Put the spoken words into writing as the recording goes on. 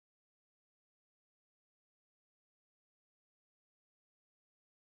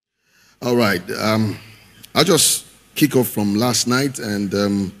All right. I'll just kick off from last night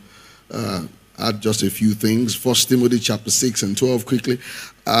and add just a few things. First Timothy chapter 6 and 12 quickly.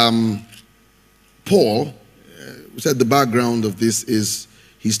 Paul said the background of this is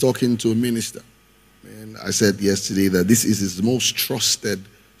he's talking to a minister. And I said yesterday that this is his most trusted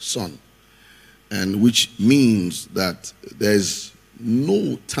son. And which means that there's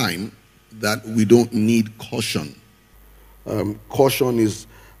no time that we don't need caution. Caution is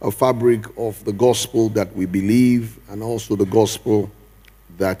a fabric of the gospel that we believe and also the gospel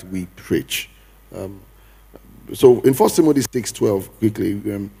that we preach. So in 1 Timothy 6:12, quickly,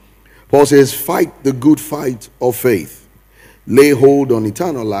 Paul says, "Fight the good fight of faith. Lay hold on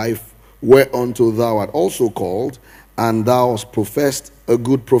eternal life, whereunto thou art also called, and thou hast professed a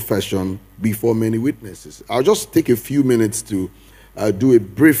good profession before many witnesses." I'll just take a few minutes to do a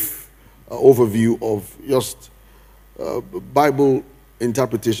brief overview of just Bible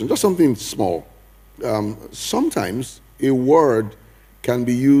interpretation, just something small. Sometimes a word can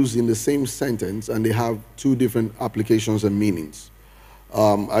be used in the same sentence and they have two different applications and meanings.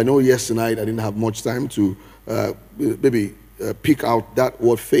 I know yesterday night I didn't have much time to maybe pick out that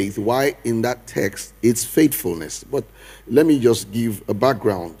word faith, why in that text it's faithfulness. But let me just give a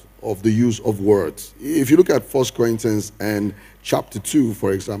background of the use of words. If you look at 1 Corinthians and chapter 2,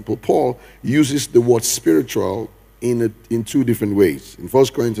 for example, Paul uses the word spiritual in two different ways. In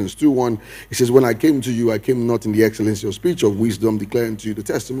 1 Corinthians 2:1, he says, "When I came to you, I came not in the excellency of speech of wisdom, declaring to you the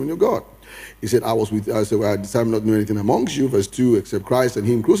testimony of God." He said, I said, "Well, at this time not know anything amongst you," verse 2, "except Christ and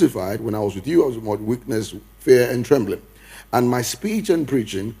him crucified. When I was with you, I was with weakness, fear, and trembling. And my speech and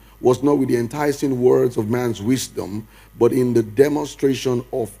preaching was not with the enticing words of man's wisdom, but in the demonstration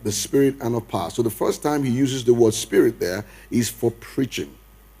of the Spirit and of power." So the first time he uses the word spirit there is for preaching,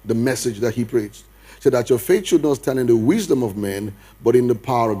 the message that he preached. So that your faith should not stand in the wisdom of men, but in the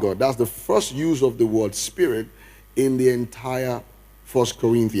power of God. That's the first use of the word spirit in the entire 1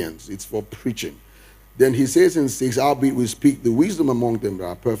 Corinthians. It's for preaching. Then he says in 6, "Albeit we speak the wisdom among them that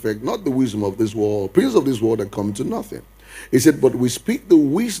are perfect, not the wisdom of this world, princes of this world that come to nothing." He said, "But we speak the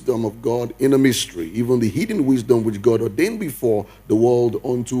wisdom of God in a mystery, even the hidden wisdom which God ordained before the world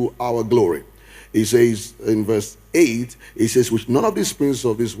unto our glory." He says in verse 8, he says, "Which none of these princes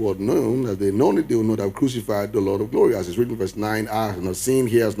of this world known, as they known it, they will not have crucified the Lord of glory." As it's written in verse 9, "Eye has not seen,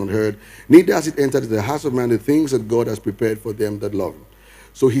 ear has not heard, neither has it entered into the hearts of man the things that God has prepared for them that love him."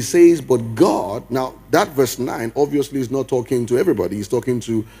 So he says, but God, now that verse 9 obviously is not talking to everybody. He's talking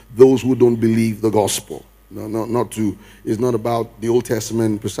to those who don't believe the gospel. It's not about the Old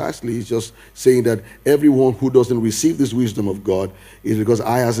Testament precisely. He's just saying that everyone who doesn't receive this wisdom of God is because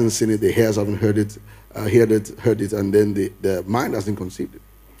eye hasn't seen it, the ears haven't heard it, and then the mind hasn't conceived it.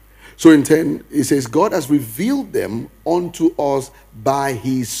 So in 10, it says, "God has revealed them unto us by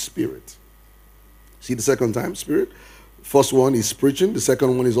his Spirit." See the second time, Spirit? First one is preaching. The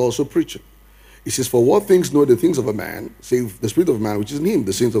second one is also preaching. He says, "For what things know the things of a man, save the spirit of man which is in him?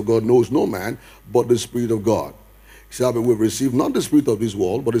 The saints of God knows no man, but the Spirit of God." He said, "But we've received not the spirit of this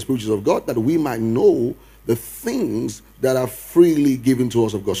world, but the Spirit of God, that we might know the things that are freely given to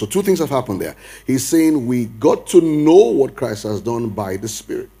us of God." So two things have happened there. He's saying we got to know what Christ has done by the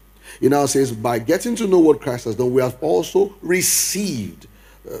Spirit. He now says, by getting to know what Christ has done, we have also received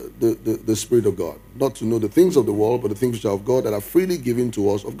the Spirit of God. Not to know the things of the world, but the things which are of God, that are freely given to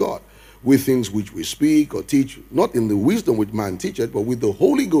us of God. With things which we speak or teach, not in the wisdom which man teacheth, but with the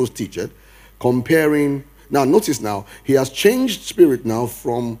Holy Ghost teacheth, comparing. Now notice now, he has changed spirit now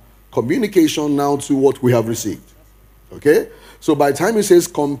from communication now to what we have received. Okay? So by the time he says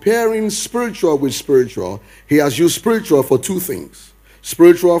comparing spiritual with spiritual, he has used spiritual for two things.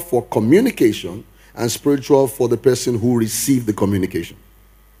 Spiritual for communication and spiritual for the person who received the communication.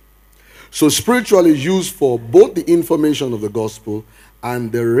 So spiritual is used for both the information of the gospel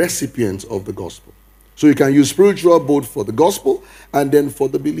and the recipients of the gospel. So you can use spiritual both for the gospel and then for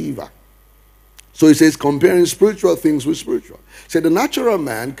the believer. So he says comparing spiritual things with spiritual. Say the natural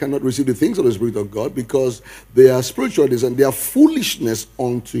man cannot receive the things of the Spirit of God because they are spiritual and they are foolishness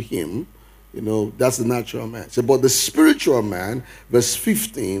unto him. You know, that's the natural man. So, but the spiritual man, verse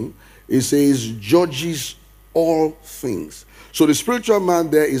 15, it says judges all things. So the spiritual man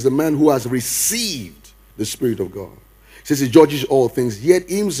there is the man who has received the Spirit of God. He says he judges all things, yet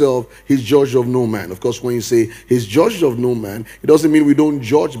himself he's judge of no man. Of course, when you say he's judge of no man, it doesn't mean we don't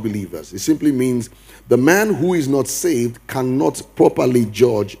judge believers. It simply means the man who is not saved cannot properly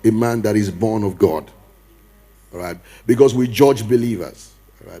judge a man that is born of God. All right? Because we judge believers.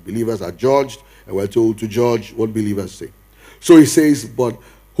 All right? Believers are judged, and we're told to judge what believers say. So he says, but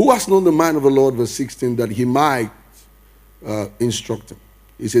who has known the mind of the Lord, verse 16, that he might instruct him?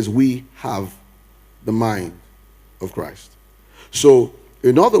 He says, we have the mind of Christ. So,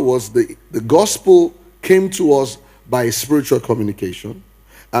 in other words, the gospel came to us by spiritual communication.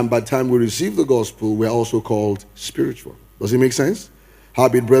 And by the time we receive the gospel, we're also called spiritual. Does it make sense?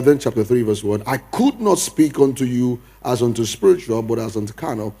 Howbeit, brethren, chapter 3, verse 1, I could not speak unto you as unto spiritual, but as unto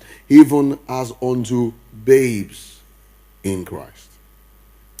carnal, even as unto babes in Christ.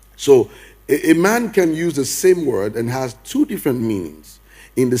 So, a man can use the same word and has two different meanings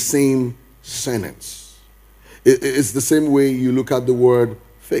in the same sentence. It's the same way you look at the word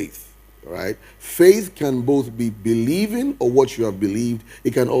faith, right? Faith can both be believing or what you have believed.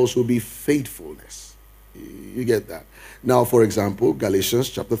 It can also be faithfulness. You get that? Now, for example,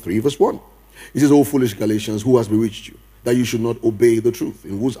 Galatians chapter 3, verse 1. It says, O foolish Galatians, who has bewitched you, that you should not obey the truth,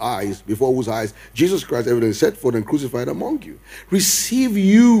 in whose eyes, before whose eyes, Jesus Christ evidently set forth and crucified among you. Receive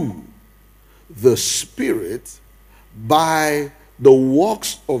you the Spirit by the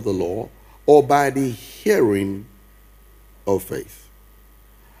works of the law, or by the hearing of faith.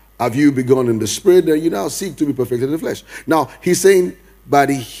 Have you begun in the Spirit, and you now seek to be perfected in the flesh? Now, he's saying by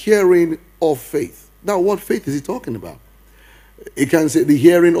the hearing of faith. Now, what faith is he talking about? He can say the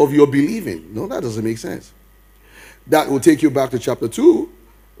hearing of your believing. No, that doesn't make sense. That will take you back to chapter 2,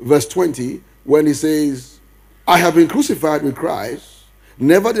 verse 20, when he says, I have been crucified with Christ,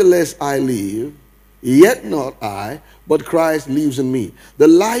 nevertheless I live, yet not I, but Christ lives in me. The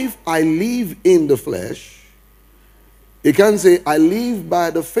life I live in the flesh, he can say, I live by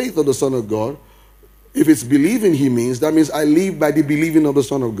the faith of the Son of God. If it's believing he means, that means I live by the believing of the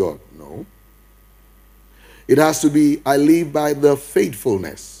Son of God. No. It has to be, I live by the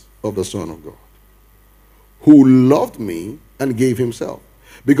faithfulness of the Son of God, who loved me and gave himself.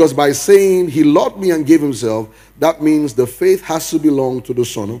 Because by saying he loved me and gave himself, that means the faith has to belong to the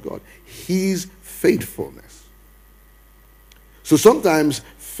Son of God. His faithfulness. So sometimes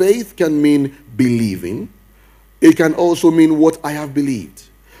faith can mean believing. It can also mean what I have believed.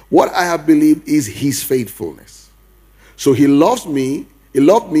 What I have believed is his faithfulness. So he loves me, he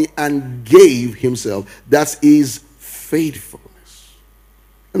loved me and gave himself. That's his faithfulness.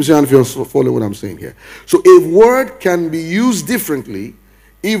 Let me see if you're following what I'm saying here. So a word can be used differently,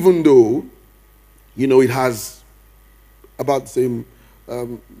 even though, you know, it has about the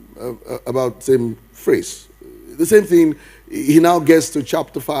same phrase. The same thing, he now gets to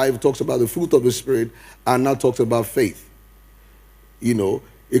chapter 5, talks about the fruit of the Spirit, and now talks about faith. You know,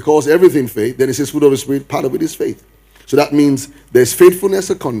 he calls everything faith, then he says fruit of the Spirit, part of it is faith. So that means there's faithfulness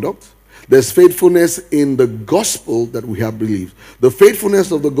of conduct, there's faithfulness in the gospel that we have believed. The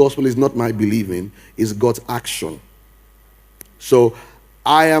faithfulness of the gospel is not my believing, it's God's action. So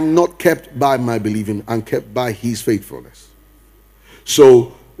I am not kept by my believing, I'm kept by his faithfulness.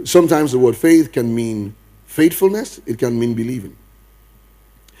 So sometimes the word faith can mean faithfulness, it can mean believing.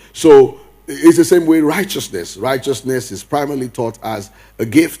 So it's the same way righteousness. Righteousness is primarily taught as a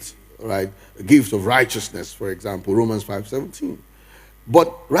gift, right? A gift of righteousness, for example, Romans 5:17.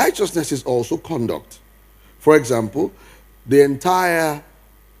 But righteousness is also conduct. For example, the entire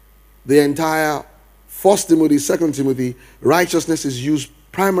 1 Timothy, 2 Timothy, righteousness is used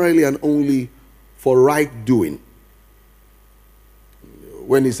primarily and only for right doing.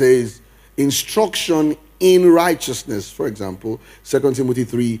 When he says instruction in righteousness, for example, 2 Timothy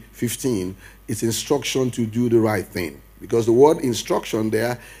 3:15, it's instruction to do the right thing. Because the word instruction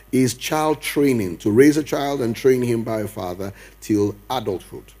there is child training, to raise a child and train him by a father till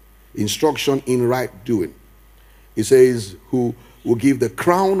adulthood. Instruction in right doing. He says, who will give the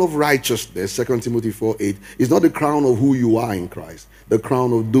crown of righteousness, 2 Timothy 4:8, is not the crown of who you are in Christ, the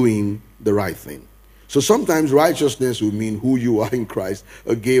crown of doing the right thing. So sometimes righteousness will mean who you are in Christ,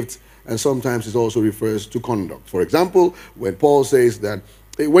 a gift, and sometimes it also refers to conduct. For example, when Paul says that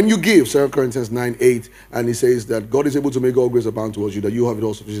when you give, 2 Corinthians 9:8, and he says that God is able to make all grace abound towards you, that you have it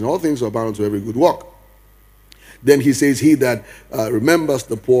all sufficient. All things are abound to every good work. Then he says, he that remembers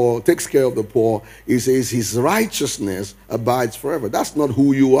the poor, takes care of the poor, he says his righteousness abides forever. That's not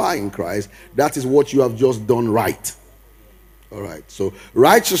who you are in Christ. That is what you have just done right. All right. So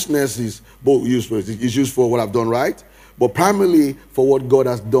righteousness is both used for, is used for what I've done right, but primarily for what God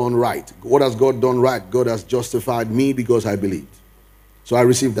has done right. What has God done right? God has justified me because I believed. So I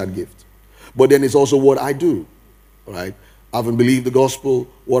received that gift. But then it's also what I do. All right. Having believed the gospel,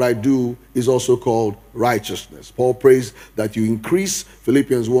 what I do is also called righteousness. Paul prays that you increase,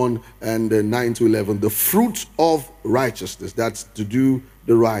 Philippians 1 and 9 to 11, the fruit of righteousness. That's to do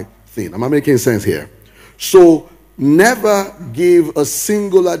the right thing. Am I making sense here? So never give a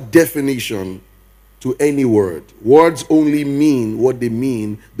singular definition to any word. Words only mean what they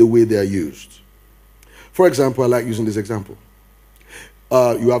mean the way they are used. For example, I like using this example.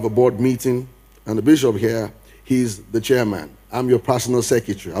 you have a board meeting, and the bishop here, he's the chairman. I'm your personal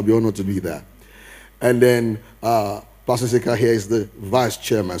secretary. I'll be honored to be there. And then Pastor Seka here is the vice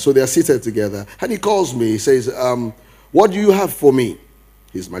chairman. So they are seated together. And he calls me. He says, what do you have for me?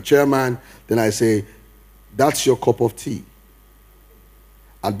 He's my chairman. Then I say, that's your cup of tea.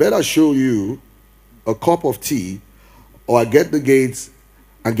 I'd better show you a cup of tea, or I get the gates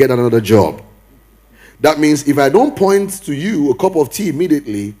and get another job. That means if I don't point to you a cup of tea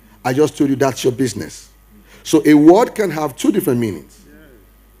immediately, I just told you that's your business. So a word can have two different meanings.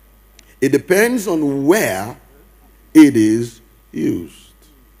 It depends on where it is used.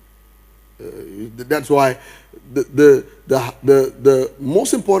 That's why the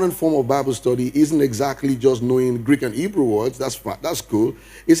most important form of Bible study isn't exactly just knowing Greek and Hebrew words. That's cool.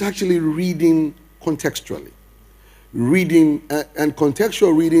 It's actually reading contextually. Reading and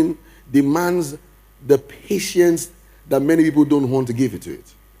contextual reading demands the patience that many people don't want to give it to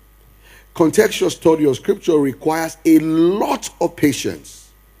it. Contextual study of scripture requires a lot of patience,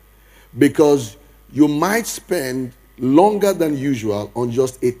 because you might spend longer than usual on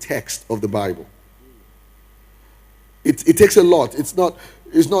just a text of the Bible. It takes a lot. It's not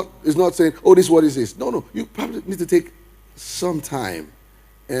saying, oh, this is what it is. No. You probably need to take some time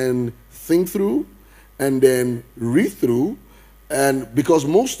and think through and then read through. And because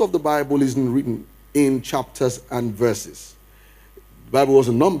most of the Bible isn't written in chapters and verses. The Bible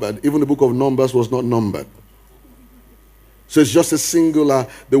wasn't numbered. Even the book of Numbers was not numbered. So it's just a singular,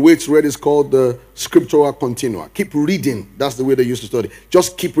 the way it's read is called the scriptural continua. Keep reading. That's the way they used to study.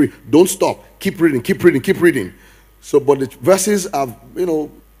 Just keep reading. Don't stop. Keep reading, keep reading, keep reading. So, but the verses have,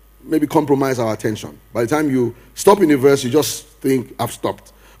 maybe compromise our attention. By the time you stop in a verse, you just think, I've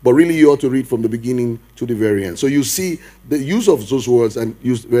stopped. But really, you ought to read from the beginning to the very end. So you see the use of those words and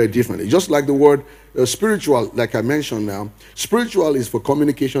used very differently. Just like the word spiritual, like I mentioned now. Spiritual is for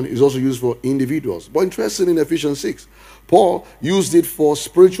communication. It's also used for individuals. But interesting in Ephesians 6, Paul used it for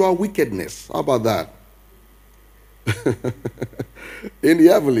spiritual wickedness. How about that? In the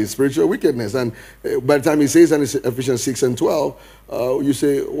heavenly, spiritual wickedness. And by the time he says that in Ephesians 6 and 12, you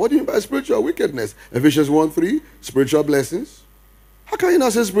say, what do you mean by spiritual wickedness? Ephesians 1:3, spiritual blessings. How can you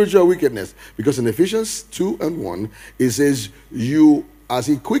not say spiritual wickedness? Because in Ephesians 2 and 1, it says, you, as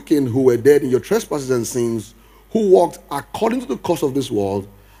he quickened, who were dead in your trespasses and sins, who walked according to the course of this world,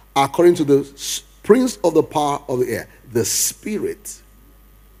 according to the prince of the power of the air, the spirit.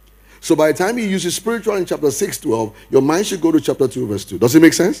 So by the time he uses spiritual in chapter 6:12, your mind should go to chapter 2, verse 2. Does it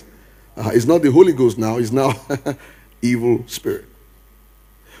make sense? It's not the Holy Ghost now. It's now evil spirit.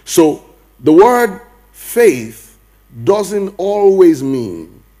 So the word faith doesn't always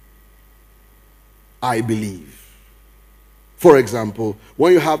mean I believe. For example,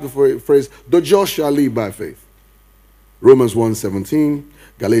 when you have the phrase, the just shall live by faith. Romans 1:17,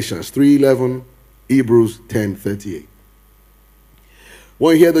 Galatians 3:11, Hebrews 10:38.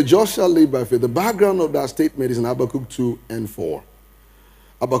 When you hear the just shall live by faith, the background of that statement is in Habakkuk 2 and 4.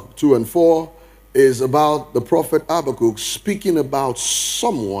 Habakkuk 2 and 4 is about the prophet Habakkuk speaking about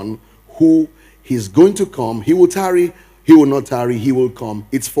someone who he's going to come. He will tarry, he will not tarry, he will come.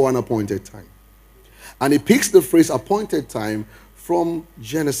 It's for an appointed time. And he picks the phrase appointed time from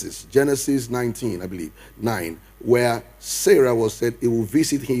Genesis 19, I believe, 9, where Sarah was said, it will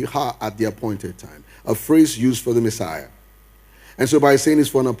visit her at the appointed time. A phrase used for the Messiah. And so by saying it's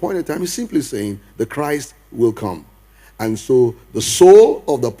for an appointed time, he's simply saying the Christ will come. And so the soul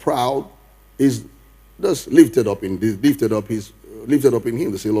of the proud is just lifted up in him.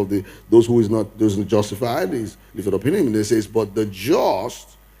 The soul of those who isn't justified is lifted up in him. And it says, but the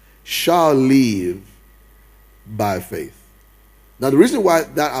just shall live by faith. Now the reason why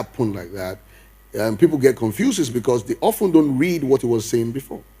that happened like that, and people get confused, is because they often don't read what he was saying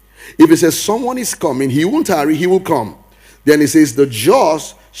before. If it says someone is coming, he won't tarry, he will come. Then it says the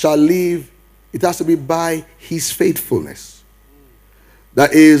just shall live, it has to be by his faithfulness.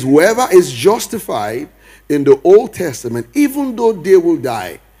 That is, whoever is justified in the Old Testament, even though they will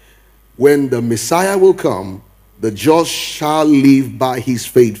die, when the Messiah will come, the just shall live by his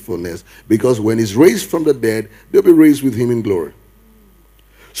faithfulness. Because when he's raised from the dead, they'll be raised with him in glory.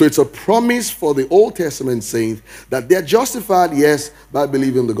 So it's a promise for the Old Testament saints that they're justified, yes, by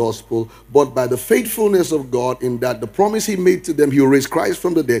believing the gospel, but by the faithfulness of God, in that the promise he made to them, he will raise Christ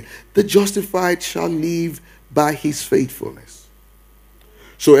from the dead. The justified shall live by his faithfulness.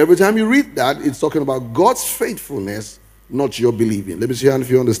 So every time you read that, it's talking about God's faithfulness, not your believing. Let me see if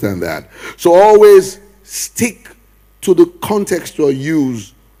you understand that. So always stick to the contextual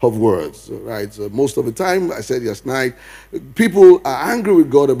use of words, right? So most of the time, I said last night, people are angry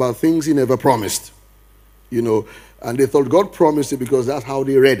with God about things he never promised. you know, and they thought God promised it because that's how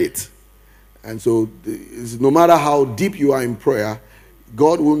they read it. And so no matter how deep you are in prayer,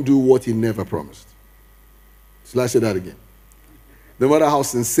 God won't do what he never promised. So let's say that again. No matter how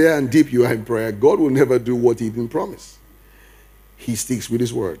sincere and deep you are in prayer, God will never do what he didn't promise. He sticks with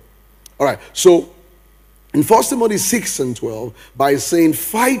his word. All right, so in 1 Timothy 6 and 12, by saying,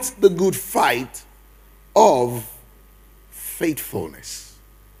 fight the good fight of faithfulness.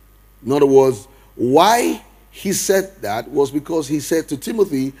 In other words, why he said that was because he said to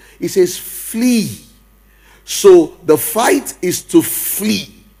Timothy, he says, flee. So the fight is to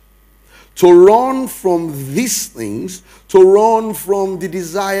flee. To run from these things, to run from the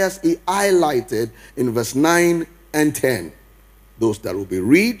desires he highlighted in verse 9 and 10. Those that will be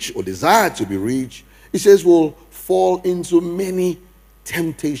rich or desire to be rich, he says, will fall into many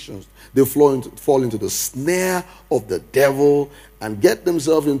temptations. They fall into the snare of the devil and get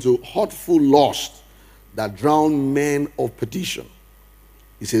themselves into hurtful lust that drown men of perdition.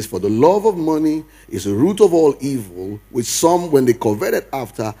 He says, for the love of money is the root of all evil, which some, when they coveted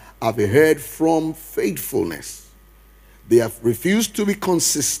after, have heard from faithfulness. They have refused to be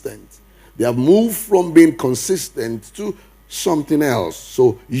consistent. They have moved from being consistent to something else.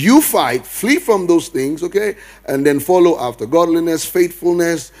 So you fight, flee from those things, okay? And then follow after godliness,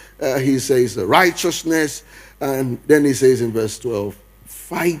 faithfulness, he says righteousness. And then he says in verse 12,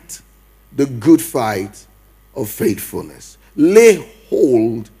 fight the good fight of faithfulness. Lay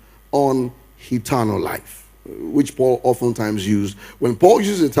hold on eternal life, which Paul oftentimes used. When Paul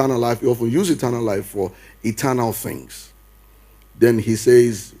uses eternal life, he often uses eternal life for eternal things. Then he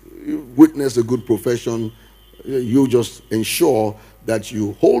says, witness a good profession. You just ensure that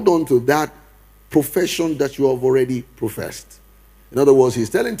you hold on to that profession that you have already professed. In other words, he's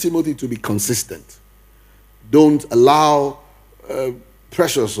telling Timothy to be consistent. Don't allow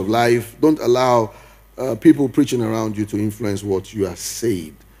pressures of life. Don't allow people preaching around you to influence what you are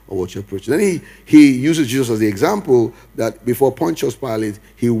saying or what you're preaching. Then he uses Jesus as the example that before Pontius Pilate,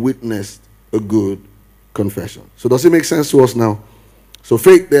 he witnessed a good confession. So does it make sense to us now? So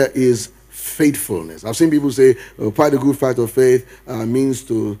faith there is faithfulness. I've seen people say, fight the good fight of faith means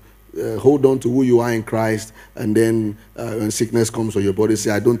to hold on to who you are in Christ, and then when sickness comes on your body, say,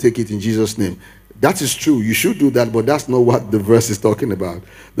 I don't take it in Jesus' name. That is true. You should do that, but that's not what the verse is talking about.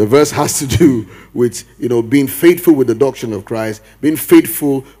 The verse has to do with, being faithful with the doctrine of Christ, being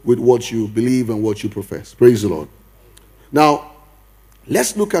faithful with what you believe and what you profess. Praise the Lord. Now,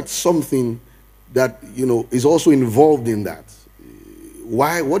 let's look at something that, is also involved in that.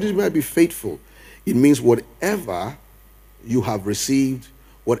 Why? What does it mean by be faithful? It means whatever you have received,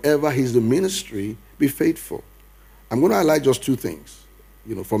 whatever is the ministry, be faithful. I'm going to highlight just two things,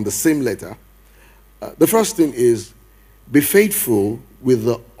 from the same letter. The first thing is, be faithful with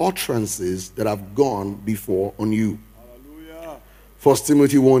the utterances that have gone before on you. Hallelujah. 1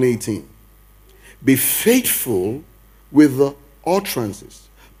 Timothy 1:18. Be faithful with the utterances.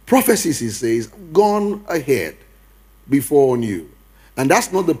 Prophecies, he says, gone ahead before on you. And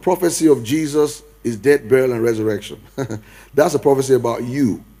that's not the prophecy of Jesus, his death, burial, and resurrection. That's a prophecy about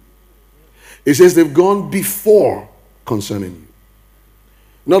you. It says they've gone before concerning you.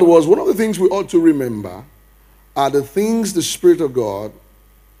 In other words, one of the things we ought to remember are the things the Spirit of God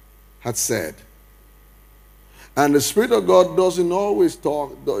had said. And the Spirit of God doesn't always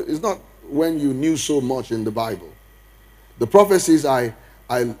talk. It's not when you knew so much in the Bible. The prophecies I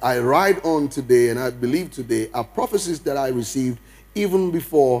ride on today and I believe today are prophecies that I received even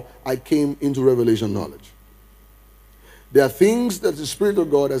before I came into revelation knowledge. There are things that the Spirit of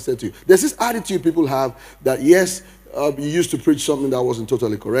God has said to you. There's this attitude people have that, yes, you used to preach something that wasn't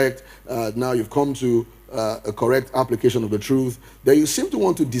totally correct. Now you've come to a correct application of the truth. That you seem to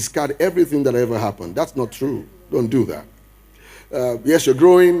want to discard everything that ever happened. That's not true. Don't do that. Yes, you're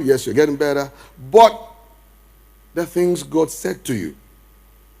growing. Yes, you're getting better. But the things God said to you.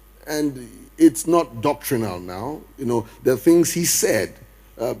 And it's not doctrinal now. The things he said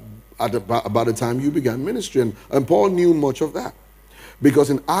about the time you began ministry. And Paul knew much of that. Because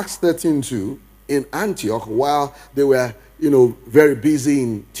in Acts 13:2, in Antioch, while they were, very busy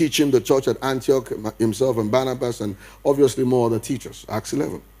in teaching the church at Antioch, himself and Barnabas, and obviously more other teachers. Acts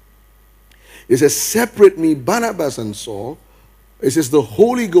 11. It says, separate me, Barnabas and Saul. It says the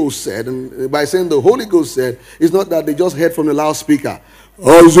Holy Ghost said, and by saying the Holy Ghost said, it's not that they just heard from the loudspeaker.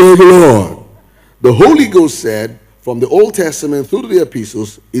 Oh, say the Lord. The Holy Ghost said, from the Old Testament through the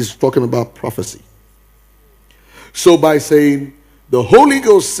epistles, is talking about prophecy. So by saying, the Holy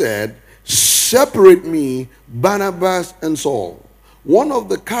Ghost said, separate me, Barnabas and Saul. One of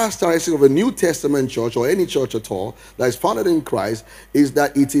the characteristics of a New Testament church, or any church at all, that is founded in Christ, is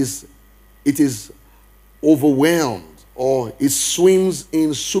that it is overwhelmed, or it swims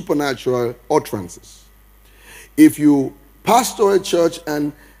in supernatural utterances. If you pastor a church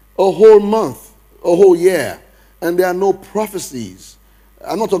and a whole month, a whole year, and there are no prophecies,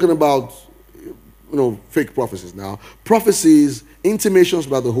 I'm not talking about fake prophecies now, prophecies, intimations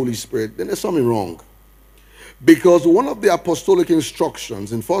by the Holy Spirit, then there's something wrong. Because one of the apostolic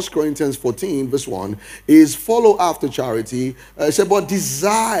instructions in 1 Corinthians 14, verse 1, is follow after charity. It said, but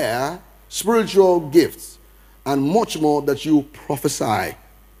desire spiritual gifts, and much more that you prophesy.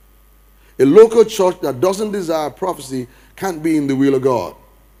 A local church that doesn't desire prophecy can't be in the will of God.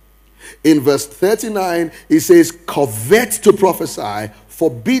 In verse 39, it says, covet to prophesy,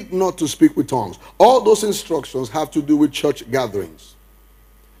 forbid not to speak with tongues. All those instructions have to do with church gatherings.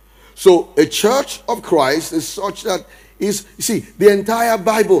 So a church of Christ is such that is, you see, the entire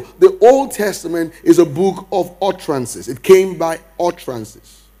Bible, the Old Testament is a book of utterances. It came by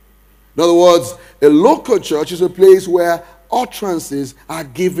utterances. In other words, a local church is a place where utterances are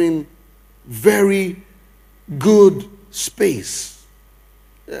given very good space.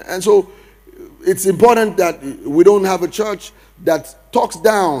 And so it's important that we don't have a church that talks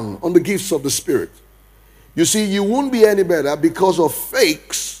down on the gifts of the Spirit. You see, you won't be any better because of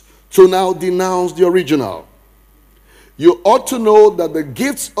fakes to now denounce the original. You ought to know that the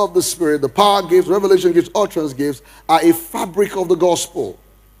gifts of the Spirit, the power gifts, revelation gifts, utterance gifts, are a fabric of the gospel.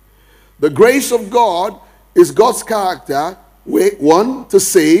 The grace of God is God's character, one, to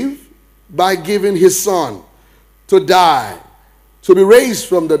save by giving his Son, to die, to be raised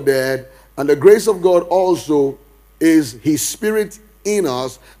from the dead, and the grace of God also is his Spirit in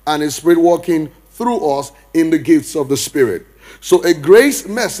us and his Spirit working through us in the gifts of the Spirit. So a grace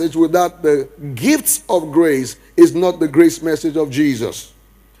message without the gifts of grace is not the grace message of Jesus.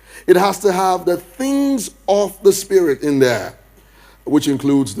 It has to have the things of the Spirit in there, which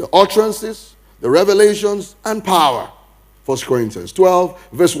includes the utterances, the revelations, and power. 1 Corinthians 12,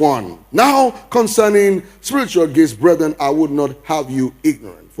 verse 1. Now concerning spiritual gifts, brethren, I would not have you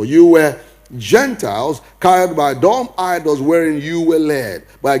ignorant. For you were Gentiles carried by dumb idols wherein you were led.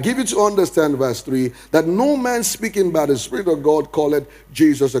 But I give you to understand, verse 3, that no man speaking by the Spirit of God calleth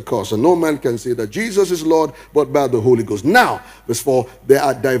Jesus accursed. And no man can say that Jesus is Lord but by the Holy Ghost. Now, verse 4, there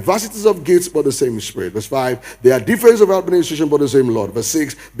are diversities of gifts but the same Spirit. Verse 5, there are differences of administration but the same Lord. Verse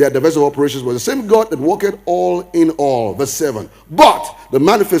 6, there are diversities of operations but the same God that worketh all in all. Verse 7, but the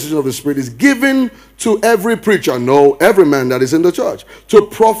manifestation of the Spirit is given to every preacher, no, every man that is in the church, to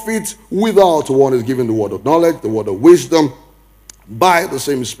profit without. To one is given the word of knowledge, the word of wisdom, by the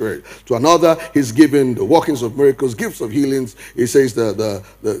same Spirit. To another, he's given the workings of miracles, gifts of healings. He says the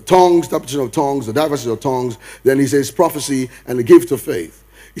tongues, the interpretation of tongues, the diversity of tongues. Then he says prophecy and the gift of faith.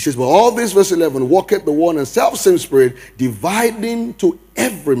 He says, but all this, verse 11, worketh the one and self-same Spirit, dividing to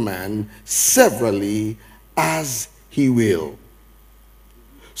every man severally as he will.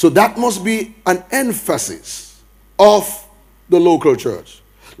 So that must be an emphasis of the local church.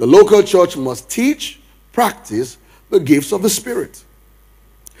 The local church must teach, practice the gifts of the Spirit.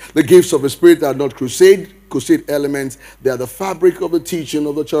 The gifts of the Spirit are not crusade elements. They are the fabric of the teaching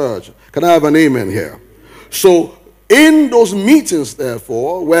of the church. Can I have an amen here? So in those meetings,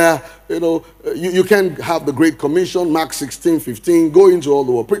 therefore, where you can have the Great Commission, Mark 16:15, go into all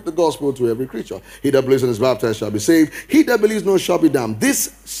the world, preach the gospel to every creature. He that believes and is baptized shall be saved. He that believes not shall be damned.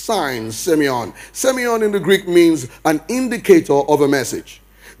 This sign, semeion. Semeion in the Greek means an indicator of a message.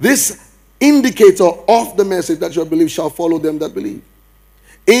 This indicator of the message that you believe shall follow them that believe.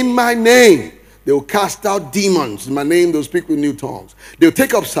 In my name, they will cast out demons. In my name, they'll speak with new tongues. They'll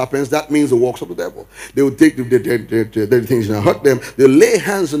take up serpents. That means the works of the devil. They will take the things that hurt them. They'll lay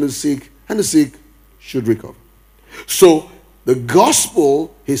hands on the sick, and the sick should recover. So the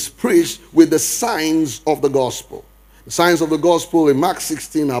gospel is preached with the signs of the gospel. The signs of the gospel in Mark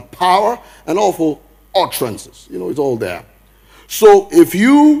 16 are power and also utterances. It's all there. So if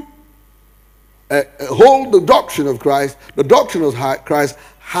you hold the doctrine of Christ, the doctrine of Christ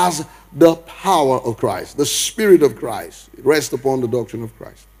has the power of Christ, the Spirit of Christ. It rests upon the doctrine of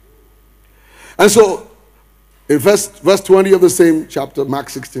Christ. And so, in verse 20 of the same chapter, Mark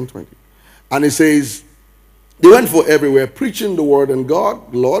 16:20, and it says, they went for everywhere, preaching the word, and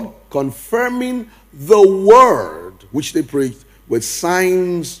God, Lord, confirming the word which they preached, with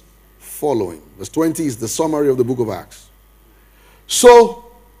signs following. Verse 20 is the summary of the book of Acts. So,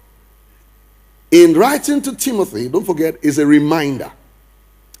 in writing to Timothy, don't forget, is a reminder.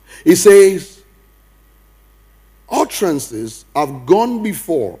 He says, utterances have gone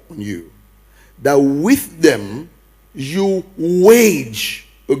before on you, that with them you wage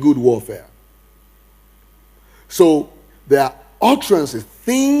a good warfare. So there are utterances,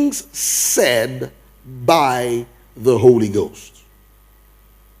 things said by the Holy Ghost.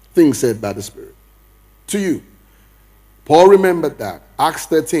 Things said by the Spirit. To you. Paul remembered that. Acts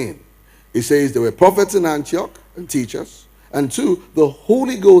 13. It says there were prophets in Antioch and teachers. And 2, the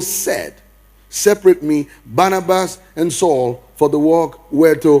Holy Ghost said, separate me, Barnabas and Saul, for the work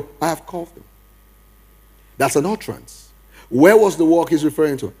whereto I have called them. That's an utterance. Where was the work he's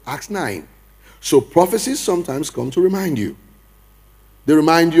referring to? Acts 9. So prophecies sometimes come to remind you. They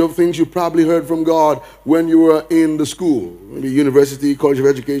remind you of things you probably heard from God when you were in the school, maybe university, college of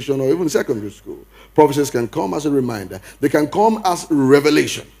education, or even secondary school. Prophecies can come as a reminder. They can come as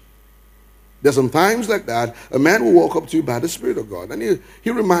revelation. There's some times like that, a man will walk up to you by the Spirit of God, and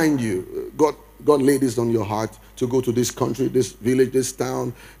he'll remind you, God laid this on your heart to go to this country, this village, this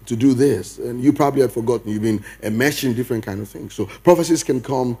town, to do this. And you probably had forgotten. You've been enmeshed in different kind of things. So prophecies can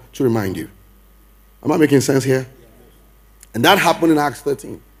come to remind you. Am I making sense here? And that happened in Acts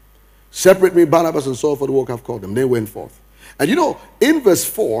 13. Separate me, Barnabas and Saul, for the work I've called them. They went forth. And you know, in verse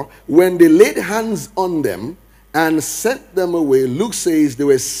 4, when they laid hands on them and sent them away, Luke says they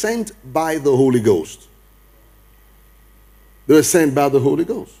were sent by the Holy Ghost. They were sent by the Holy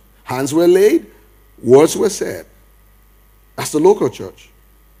Ghost. Hands were laid, words were said. That's the local church.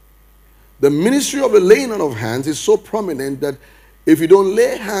 The ministry of the laying on of hands is so prominent that if you don't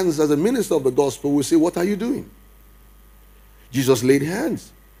lay hands as a minister of the gospel, we'll say, what are you doing? Jesus laid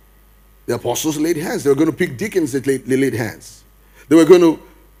hands. The apostles laid hands. They were going to pick deacons, they laid hands. They were going to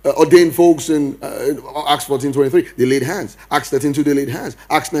ordain folks in Acts 14:23. They laid hands. Acts 13:2, they laid hands.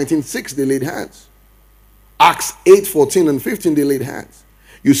 Acts 19:6, they laid hands. Acts 8:14 and 15, they laid hands.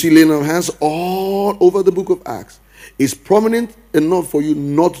 You see laying on of hands all over the book of Acts. It's prominent enough for you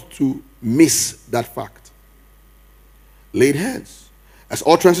not to miss that fact. Laid hands. As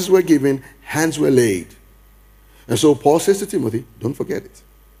utterances were given, hands were laid. And so Paul says to Timothy, don't forget it.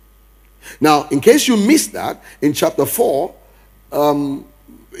 Now, in case you missed that, in chapter 4,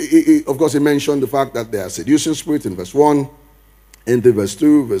 of course, he mentioned the fact that there are seducing spirits in verse 1, into verse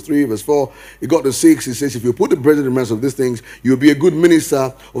 2, verse 3, verse 4. He got to 6, he says, if you put the bread in the remembrance of these things, you'll be a good minister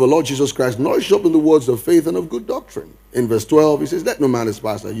of the Lord Jesus Christ, nourished up in the words of faith and of good doctrine. In verse 12, he says, let no man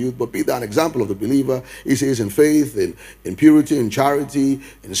despise thy youth, but be thou an example of the believer. He says, in faith, in purity, in charity,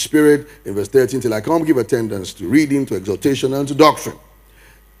 in spirit. In verse 13, till I come, give attendance to reading, to exhortation, and to doctrine.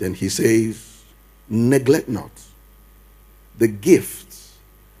 Then he says, neglect not the gifts.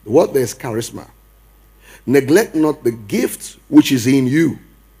 The word there is charisma. Neglect not the gift which is in you.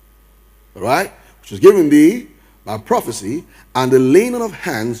 All right? Which was given thee by prophecy and the laying on of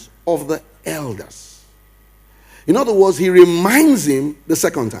hands of the elders. In other words, he reminds him the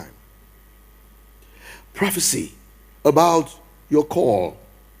second time. Prophecy about your call.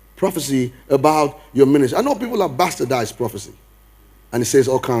 Prophecy about your ministry. I know people have bastardized prophecy. And it says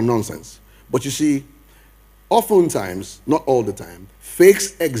all kind of nonsense. But you see, oftentimes, not all the time,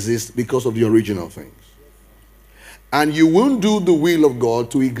 fakes exist because of the original things. And you won't do the will of God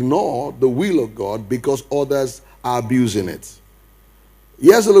to ignore the will of God because others are abusing it.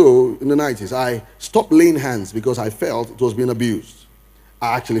 Years ago, in the 90s, I stopped laying hands because I felt it was being abused.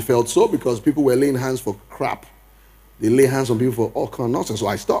 I actually felt so because people were laying hands for crap. They lay hands on people for all kind of nonsense, so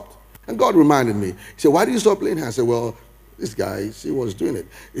I stopped. And God reminded me. He said, why did you stop laying hands? I said, well, this guy, see what's doing it.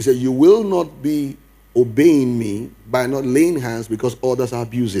 He said, you will not be obeying me by not laying hands because others are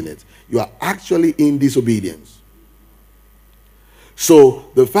abusing it. You are actually in disobedience. So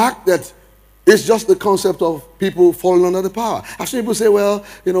the fact that it's just the concept of people falling under the power. I've seen people say, well,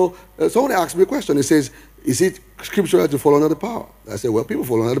 you know, someone asked me a question. It says, is it scriptural to fall under the power? I said, well, people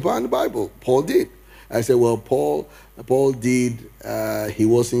fall under the power in the Bible. Paul did. I said, well, Paul did. He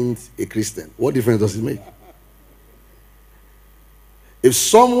wasn't a Christian. What difference does it make? If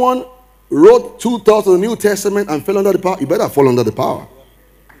someone wrote 2/3 of the New Testament and fell under the power, you better fall under the power.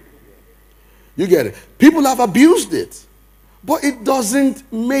 You get it? People have abused it. But it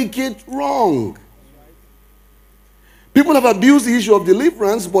doesn't make it wrong. People have abused the issue of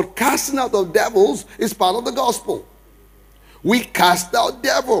deliverance, but casting out of devils is part of the gospel. We cast out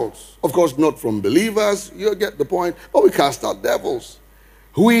devils. Of course, not from believers, you get the point, but we cast out devils.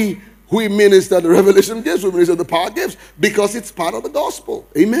 We minister the revelation gifts, we minister the power gifts, because it's part of the gospel.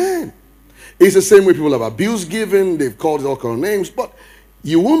 Amen. It's the same way people have abused giving, they've called it all kinds of names, but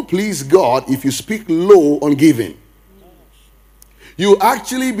you won't please God if you speak low on giving. You'll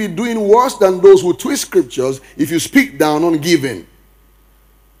actually be doing worse than those who twist scriptures if you speak down on giving.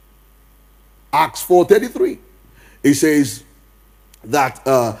 Acts 4:33. It says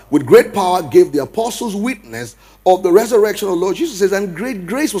that with great power gave the apostles witness of the resurrection of the Lord Jesus. Says, and great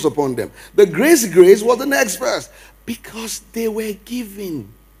grace was upon them. The grace was the next verse. Because they were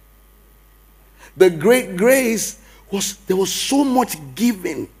giving. The great grace was, there was so much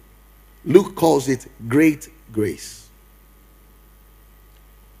giving. Luke calls it great grace.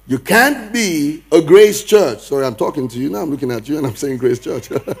 You can't be a grace church. Sorry, I'm talking to you now. I'm looking at you and I'm saying grace church.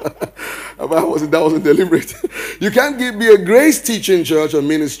 That wasn't deliberate. You can't be a grace teaching church or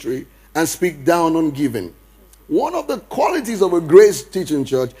ministry and speak down on giving. One of the qualities of a grace teaching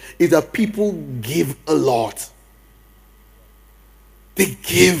church is that people give a lot. They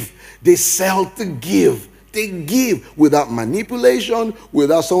give. They sell to give. They give without manipulation,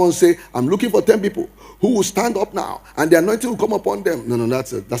 without someone say, I'm looking for 10 people who will stand up now and the anointing will come upon them. No,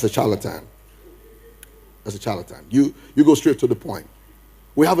 that's a charlatan. That's a charlatan. You go straight to the point.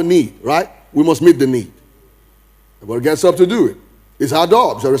 We have a need, right? We must meet the need. Everybody gets up to do it. It's our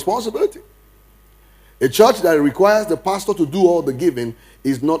job. It's our responsibility. A church that requires the pastor to do all the giving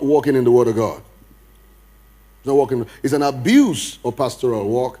is not walking in the Word of God. It's not walking. It's an abuse of pastoral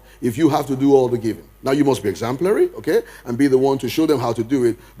work if you have to do all the giving. Now you must be exemplary, okay, and be the one to show them how to do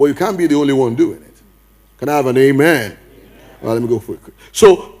it, but you can't be the only one doing it. Can I have an amen? All right, let me go for it.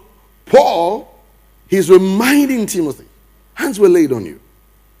 So Paul, he's reminding Timothy, hands were laid on you.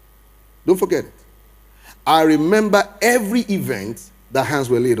 Don't forget it. I remember every event that hands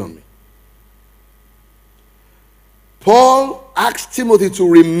were laid on me. Paul asked Timothy to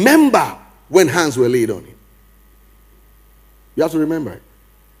remember when hands were laid on him. You have to remember it.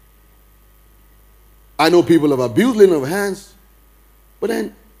 I know people have abused laying of hands, but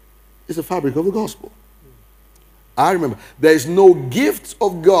then it's a fabric of the gospel. I remember. There is no gift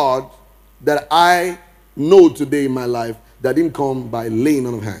of God that I know today in my life that didn't come by laying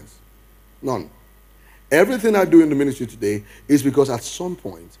on of hands. None. Everything I do in the ministry today is because at some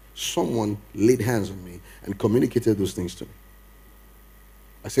point, someone laid hands on me and communicated those things to me.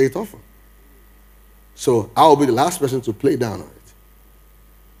 I say it often. So I'll be the last person to play down on it.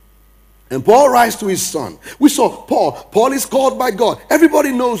 And Paul writes to his son. We saw Paul. Paul is called by God.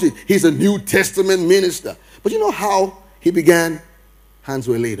 Everybody knows it. He's a New Testament minister. But you know how he began? Hands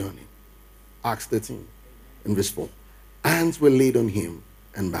were laid on him. Acts 13 in verse 4. Hands were laid on him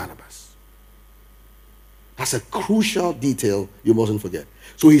and Barnabas. That's a crucial detail you mustn't forget.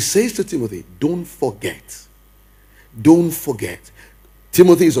 So he says to Timothy, don't forget. Don't forget.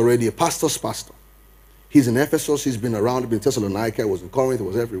 Timothy is already a pastor's pastor. He's in Ephesus. He's been around. He's been in Thessalonica. He was in Corinth. He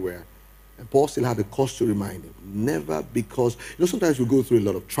was everywhere. And Paul still had the cause to remind him. Never, because, sometimes we go through a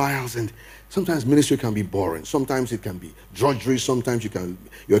lot of trials, and sometimes ministry can be boring. Sometimes it can be drudgery. Sometimes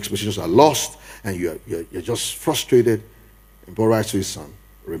your expectations are lost, and you're just frustrated. And Paul writes to his son,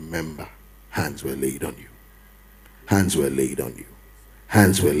 remember, hands were laid on you. Hands were laid on you.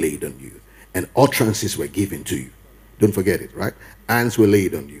 Hands were laid on you. And utterances were given to you. Don't forget it, right? Hands were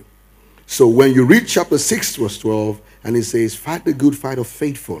laid on you. So when you read chapter 6, verse 12, and it says, fight the good fight of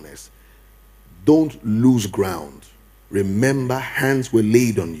faithfulness. Don't lose ground. Remember, hands were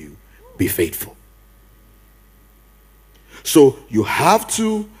laid on you. Be faithful. So you have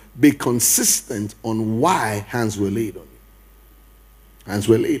to be consistent on why hands were laid on you. Hands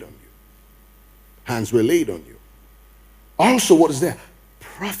were laid on you. Hands were laid on you. Also, what is there?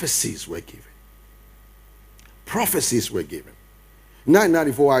 Prophecies were given. Prophecies were given. In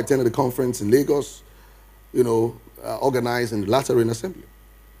 1994, I attended a conference in Lagos, organized in the Lateran Assembly.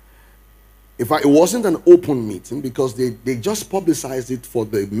 In fact, it wasn't an open meeting because they just publicized it for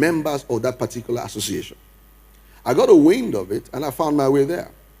the members of that particular association. I got a wind of it and I found my way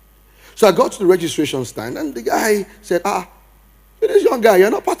there. So I got to the registration stand and the guy said, you're this young guy, you're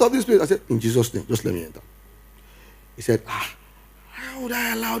not part of this place. I said, in Jesus' name, just let me enter. He said, how would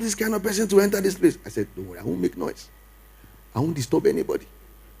I allow this kind of person to enter this place? I said, don't worry, I won't make noise. I won't disturb anybody.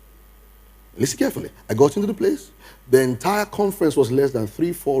 Listen carefully. I got into the place. The entire conference was less than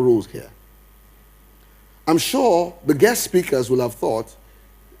 3-4 rows here. I'm sure the guest speakers will have thought,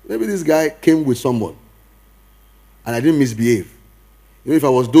 maybe this guy came with someone and I didn't misbehave. If I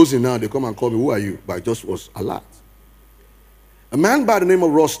was dozing now, they come and call me, who are you? But I just was alert. A man by the name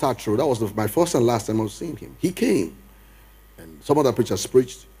of Ross Tatro, that was my first and last time I was seeing him. He came, and some other preachers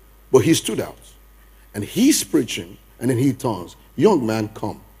preached, but he stood out. And he's preaching, and then he turns, young man,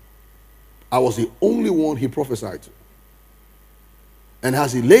 come. I was the only one he prophesied to. And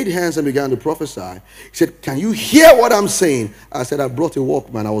as he laid hands and began to prophesy, he said, can you hear what I'm saying? I said, I brought a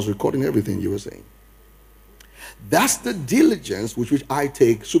Walkman. I was recording everything you were saying. That's the diligence with which I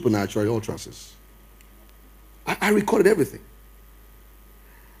take supernatural utterances. I recorded everything.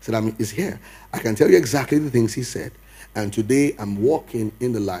 I said, it's here. I can tell you exactly the things he said. And today I'm walking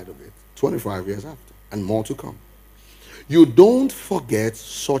in the light of it, 25 years after, and more to come. You don't forget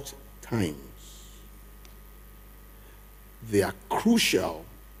such times. They are crucial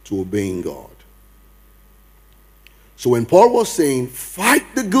to obeying God. So when Paul was saying,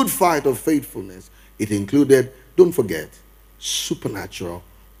 fight the good fight of faithfulness, it included, don't forget, supernatural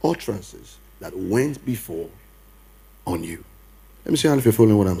utterances that went before on you. Let me see if you're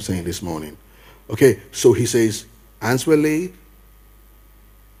following what I'm saying this morning. Okay, so he says, hands were laid,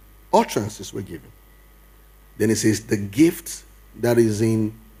 utterances were given. Then he says, the gift that is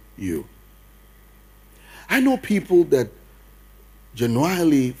in you. I know people that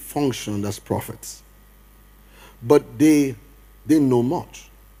genuinely functioned as prophets, but they didn't know much.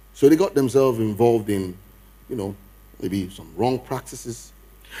 So they got themselves involved in, maybe some wrong practices.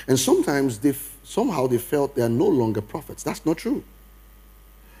 And sometimes somehow they felt they are no longer prophets. That's not true.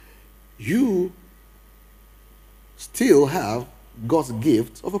 You still have God's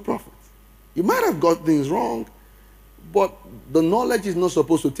gift of a prophet. You might have got things wrong, but the knowledge is not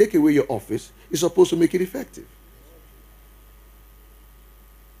supposed to take away your office. It's supposed to make it effective.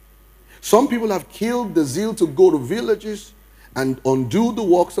 Some people have killed the zeal to go to villages and undo the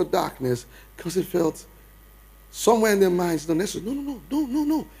works of darkness because they felt somewhere in their minds,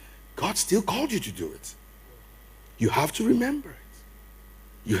 no. God still called you to do it. You have to remember it.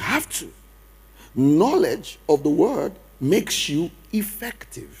 You have to. Knowledge of the word makes you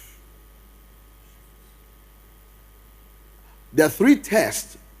effective. There are 3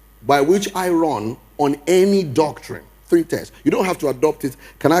 tests by which I run on any doctrine. 3 tests. You don't have to adopt it.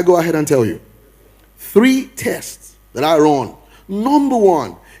 Can I go ahead and tell you? 3 tests that I run. Number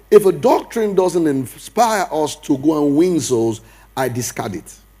 1, if a doctrine doesn't inspire us to go and win souls, I discard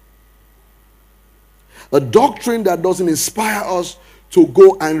it. A doctrine that doesn't inspire us to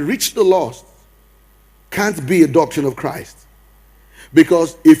go and reach the lost can't be a doctrine of Christ.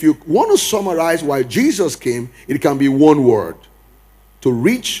 Because if you want to summarize why Jesus came, it can be one word: to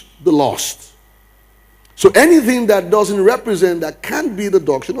reach the lost. So anything that doesn't represent that can't be the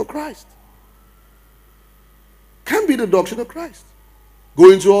doctrine of Christ. Can't be the doctrine of Christ. Go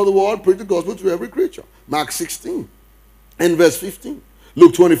into all the world, preach the gospel to every creature. Mark 16 and verse 15.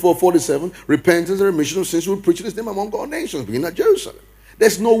 Luke 24:47. Repentance and remission of sins will preach His name among all nations, beginning at Jerusalem.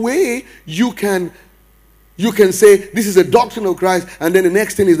 There's no way you can say this is a doctrine of Christ and then the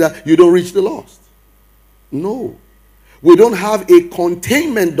next thing is that you don't reach the lost. No. We don't have a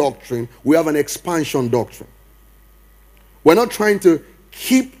containment doctrine. We have an expansion doctrine. We're not trying to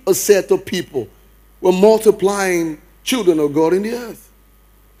keep a set of people. We're multiplying children of God in the earth.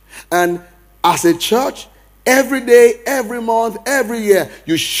 And as a church, every day, every month, every year,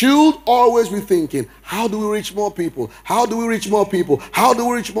 you should always be thinking, how do we reach more people? How do we reach more people? How do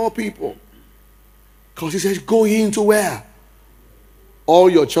we reach more people? Because He says, go ye into where? All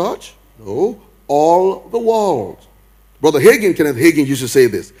your church? No, all the world. Brother Kenneth Hagin used to say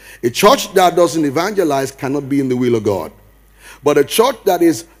this: a church that doesn't evangelize cannot be in the will of God. But a church that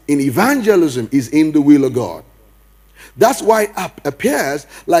is in evangelism is in the will of God. That's why it appears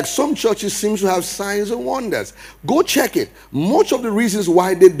like some churches seem to have signs and wonders. Go check it. Much of the reasons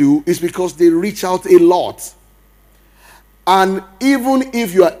why they do is because they reach out a lot. And even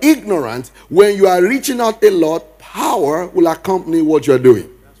if you are ignorant, when you are reaching out a lot, power will accompany what you are doing.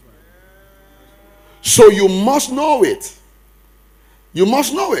 So you must know it. You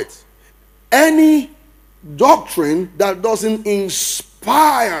must know it. Any doctrine that doesn't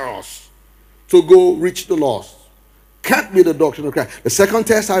inspire us to go reach the lost can't be the doctrine of Christ. The second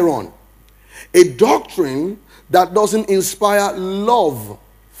test I run: a doctrine that doesn't inspire love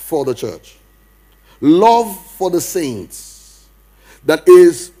for the church, love for the saints, that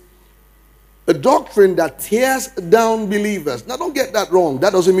is a doctrine that tears down believers. Now, don't get that wrong.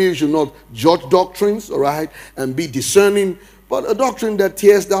 That doesn't mean you should not judge doctrines, all right, and be discerning. But a doctrine that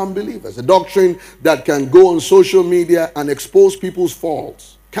tears down believers, a doctrine that can go on social media and expose people's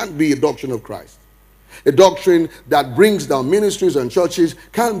faults, can't be a doctrine of Christ. A doctrine that brings down ministries and churches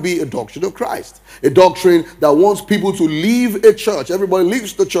can't be a doctrine of Christ. A doctrine that wants people to leave a church, everybody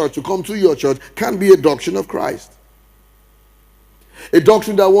leaves the church to come to your church, can't be a doctrine of Christ. A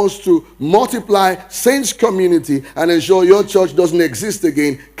doctrine that wants to multiply saints' community and ensure your church doesn't exist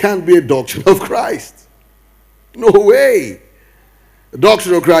again can't be a doctrine of Christ. No way. The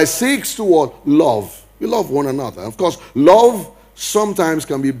doctrine of Christ seeks toward love. We love one another. Of course, love sometimes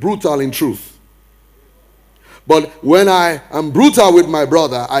can be brutal in truth. But when I am brutal with my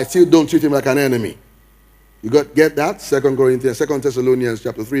brother, I still don't treat him like an enemy. You get that? 2 Thessalonians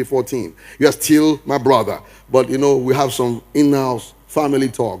chapter 3:14. You are still my brother. But, we have some in-house family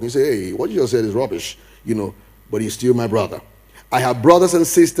talk. You say, hey, what you just said is rubbish, but he's still my brother. I have brothers and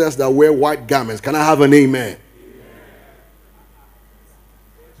sisters that wear white garments. Can I have an amen?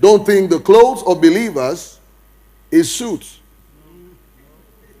 Don't think the clothes of believers is suits.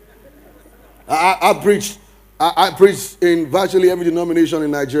 I I preach in virtually every denomination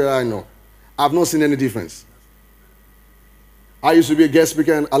in Nigeria I know. I've not seen any difference. I used to be a guest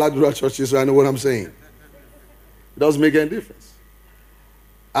speaker in Aladura churches, so I know what I'm saying. It doesn't make any difference.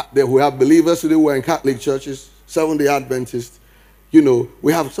 We have believers today who are in Catholic churches, Seventh-day Adventists. You know,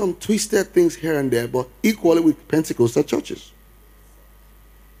 we have some twisted things here and there, but equally with Pentecostal churches.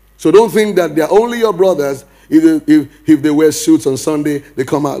 So don't think that they're only your brothers. If they wear suits on Sunday, they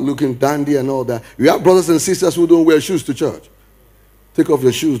come out looking dandy and all that. You have brothers and sisters who don't wear shoes to church. Take off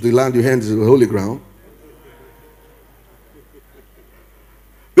your shoes, they land your hands in the holy ground.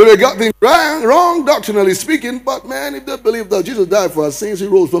 They got things wrong doctrinally speaking, but man, if they believe that Jesus died for our sins, he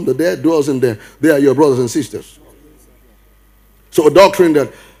rose from the dead, dwells in them, they are your brothers and sisters. So a doctrine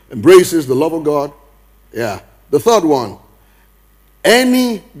that embraces the love of God. Yeah. The third one,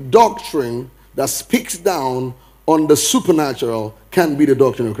 any doctrine that speaks down on the supernatural can be the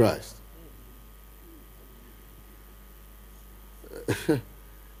doctrine of Christ.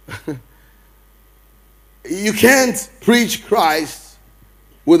 You can't preach Christ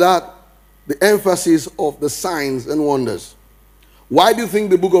without the emphasis of the signs and wonders. Why do you think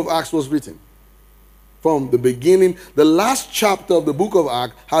the book of Acts was written? From the beginning, the last chapter of the book of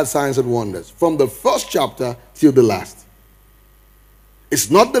Acts had signs and wonders. From the first chapter till the last. It's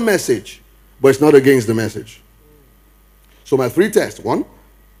not the message, but it's not against the message. So my three tests. One,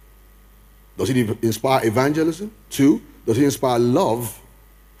 does it inspire evangelism? Two, does it inspire love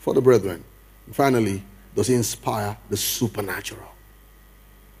for the brethren? And finally, does it inspire the supernatural?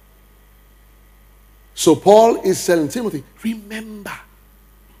 So Paul is telling Timothy, remember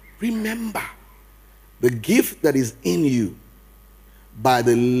the gift that is in you by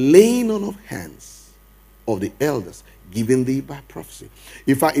the laying on of hands of the elders given thee by prophecy.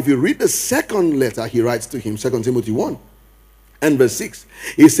 If you read the second letter he writes to him, 2 Timothy 1 and verse 6,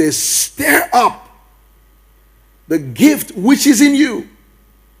 he says, stir up the gift which is in you.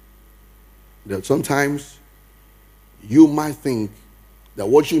 That sometimes you might think that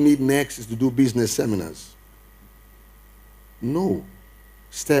what you need next is to do business seminars. No.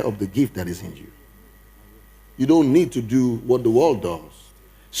 Stir up the gift that is in you. You don't need to do what the world does.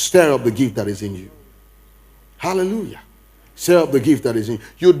 Stir up the gift that is in you. Hallelujah. Stir up the gift that is in you.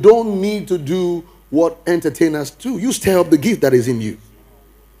 You don't need to do what entertainers do. You stir up the gift that is in you.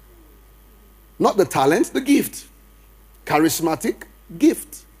 Not the talent, the gift. Charismatic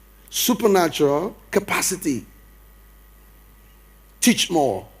gift. Supernatural capacity. Teach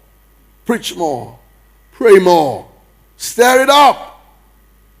more, preach more, pray more, stir it up.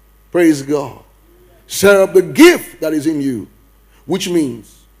 Praise God. Stir up the gift that is in you, which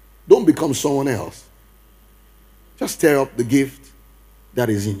means don't become someone else. Just stir up the gift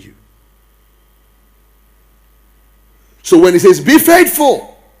that is in you. So when he says, be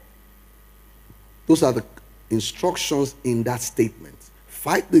faithful, those are the instructions in that statement.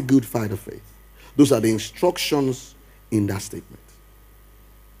 Fight the good fight of faith. Those are the instructions in that statement.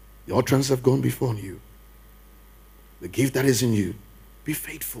 The utterances have gone before you. The gift that is in you. Be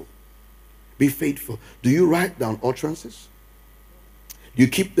faithful. Be faithful. Do you write down utterances? Do you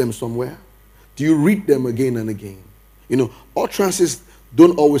keep them somewhere? Do you read them again and again? You know, utterances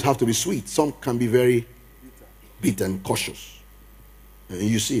don't always have to be sweet. Some can be very bitter and cautious. And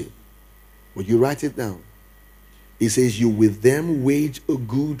you see it. But you write it down. It says, you with them wage a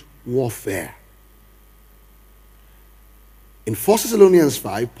good warfare. In 1 Thessalonians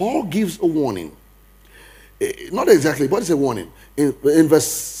 5, Paul gives a warning. Not exactly, but it's a warning. In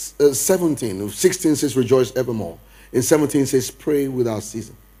verse 17, 16 says, rejoice evermore. In 17 says, pray without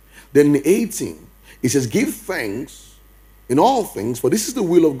ceasing. Then in 18, it says, give thanks in all things, for this is the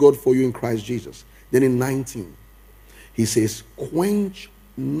will of God for you in Christ Jesus. Then in 19, he says, quench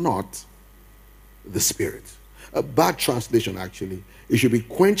not the spirit. A bad translation, actually. It should be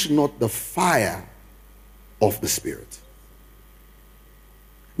quench not the fire of the spirit.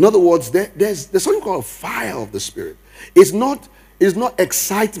 In other words, there's something called a fire of the Spirit. It's not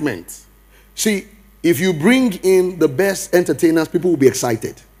excitement. See, if you bring in the best entertainers, people will be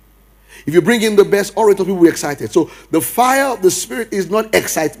excited. If you bring in the best orators, people will be excited. So the fire of the Spirit is not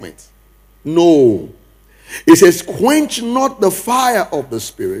excitement. No. It says, quench not the fire of the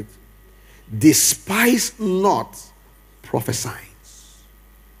Spirit, despise not prophesying.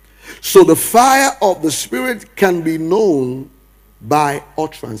 So the fire of the Spirit can be known by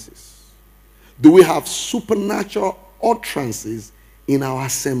utterances. Do we have supernatural utterances in our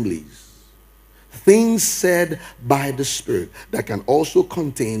assemblies? Things said by the Spirit that can also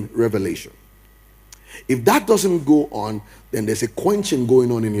contain revelation. If that doesn't go on, then there's a quenching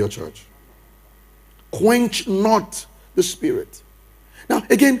going on in your church. Quench not the Spirit. Now,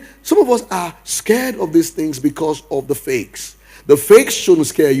 again, some of us are scared of these things because of the fakes. The fakes shouldn't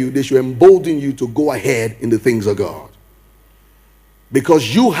scare you. They should embolden you to go ahead in the things of God.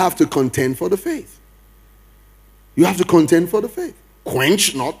 Because you have to contend for the faith. You have to contend for the faith.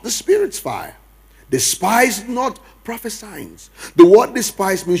 Quench not the Spirit's fire. Despise not prophesying. The word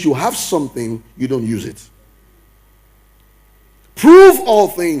despise means you have something, you don't use it. Prove all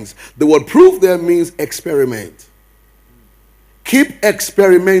things. The word prove there means experiment. Keep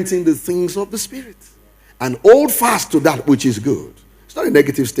experimenting the things of the Spirit. And hold fast to that which is good. It's not a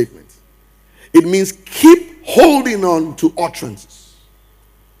negative statement. It means keep holding on to utterances.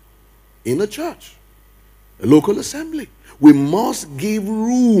 In a church, a local assembly, we must give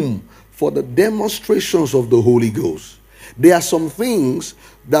room for the demonstrations of the Holy Ghost. There are some things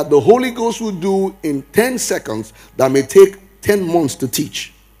that the Holy Ghost will do in 10 seconds that may take 10 months to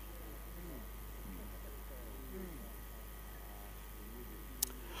teach.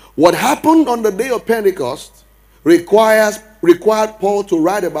 What happened on the day of Pentecost required Paul to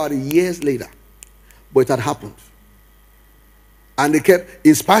write about it years later. But it had happened. And they kept,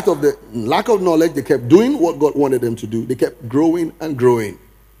 in spite of the lack of knowledge, they kept doing what God wanted them to do. They kept growing and growing.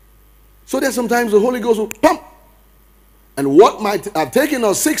 So there's sometimes the Holy Ghost will pump. And what might have taken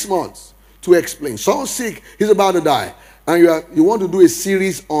us 6 months to explain. Someone's sick, he's about to die. And you want to do a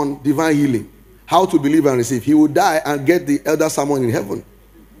series on divine healing. How to believe and receive. He will die and get the elder someone in heaven.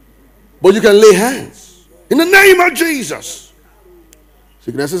 But you can lay hands. In the name of Jesus.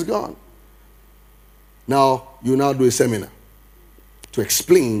 Sickness is gone. Now, you now do a seminar to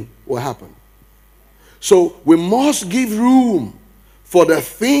explain what happened. So, we must give room for the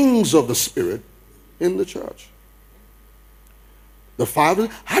things of the Spirit in the church. The Father,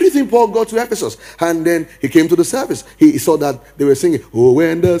 how do you think Paul got to Ephesus? And then he came to the service. He saw that they were singing, "Oh,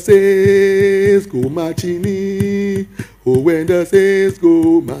 when the saints go marching in, oh, when the saints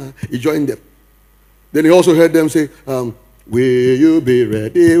go marching." He joined them. Then he also heard them say, "Will you be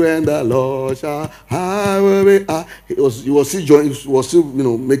ready when the Lord shall?" He was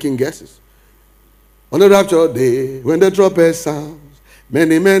still making guesses. On the rapture day, when the trumpet sounds,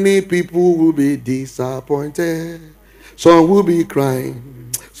 many, many people will be disappointed. Some will be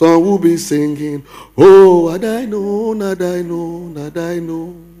crying, some will be singing, "Oh, had I known, had I known, had I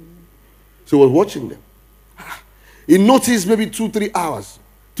known." So he was watching them. He noticed maybe 2-3 hours,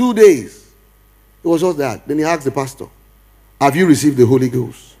 2 days. It was just that. Then he asked the pastor, "Have you received the Holy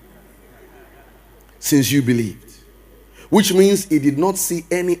Ghost since you believed?" Which means he did not see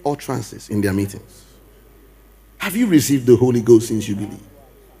any utterances in their meetings. Have you received the Holy Ghost since you believed?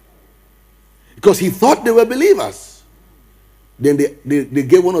 Because he thought they were believers. Then they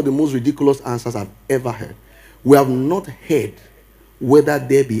gave one of the most ridiculous answers I've ever heard. "We have not heard whether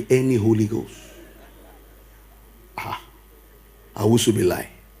there be any Holy Ghost." I wish to be lying.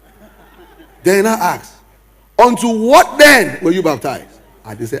 Then I asked, "Unto what then were you baptized?"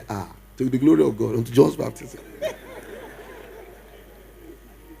 And they said, "To the glory of God, unto John's baptism."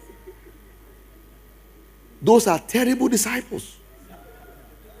 Those are terrible disciples.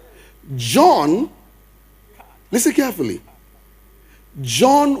 John, listen carefully.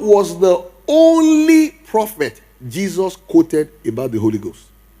 John was the only prophet Jesus quoted about the Holy Ghost.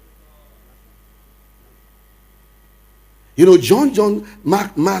 John,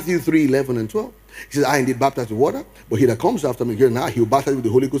 Matthew 3:11 and 12. He says, "I indeed baptize with water, but he that comes after me here now, he will baptize with the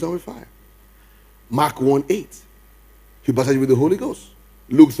Holy Ghost and with fire." Mark 1:8. He baptized with the Holy Ghost.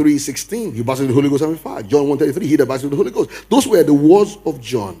 Luke 3:16. He baptized with the Holy Ghost and with fire. John 1:33. He that baptized with the Holy Ghost. Those were the words of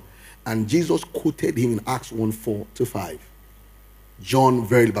John. And Jesus quoted him in Acts 1:4-5. John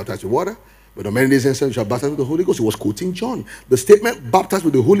verily baptized with water, but on many days and you shall baptize with the Holy Ghost. He was quoting John. The statement "baptized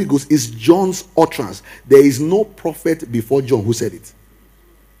with the Holy Ghost" is John's utterance. There is no prophet before John who said it.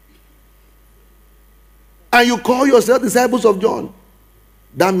 And you call yourself disciples of John.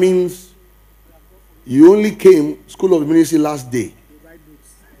 That means you only came school of ministry last day.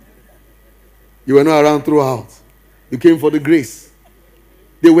 You were not around throughout. You came for the grace.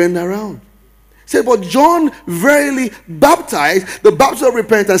 They went around. Say, but John verily baptized, the baptism of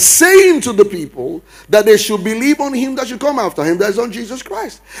repentance, saying to the people that they should believe on him that should come after him, that is on Jesus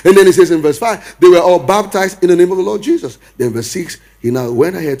Christ. And then he says in verse 5, they were all baptized in the name of the Lord Jesus. Then verse 6, he now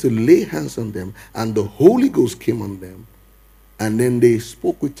went ahead to lay hands on them, and the Holy Ghost came on them. And then they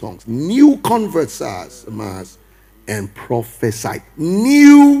spoke with tongues. New converts, and prophesied.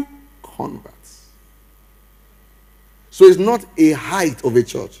 New converts. So it's not a height of a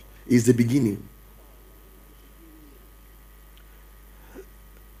church. It's the beginning.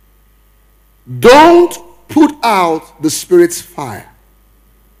 Don't put out the Spirit's fire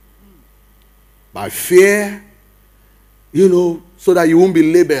by fear, so that you won't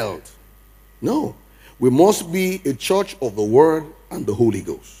be labeled. No. We must be a church of the Word and the Holy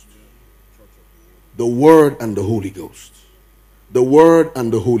Ghost. The Word and the Holy Ghost. The Word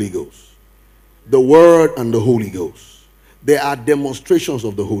and the Holy Ghost. The Word and the Holy Ghost. There are demonstrations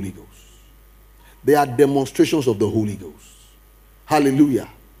of the Holy Ghost. There are demonstrations of the Holy Ghost. Hallelujah.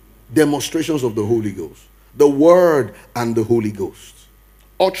 Demonstrations of the Holy Ghost. The Word and the Holy Ghost.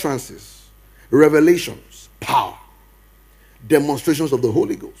 Utterances, revelations, power. Demonstrations of the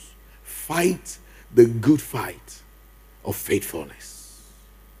Holy Ghost. Fight the good fight of faithfulness.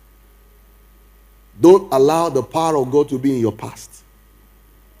 Don't allow the power of God to be in your past.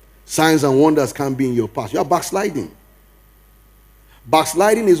 Signs and wonders can't be in your past. You are backsliding.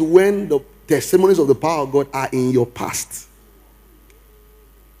 Backsliding is when the testimonies of the power of God are in your past.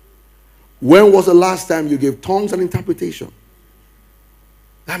 When was the last time you gave tongues and interpretation?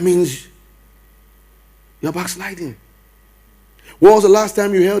 That means you're backsliding. When was the last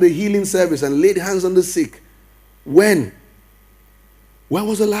time you held a healing service and laid hands on the sick? When? When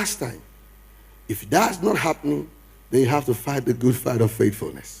was the last time? If that's not happening, then you have to fight the good fight of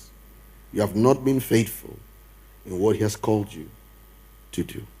faithfulness. You have not been faithful in what He has called you to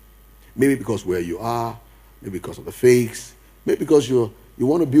do. Maybe because where you are, maybe because of the fakes, maybe because you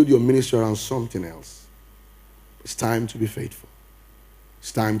want to build your ministry around something else. It's time to be faithful.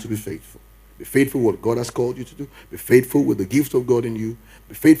 It's time to be faithful. Be faithful with what God has called you to do. Be faithful with the gift of God in you.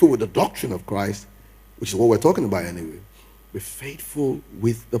 Be faithful with the doctrine of Christ, which is what we're talking about anyway. Be faithful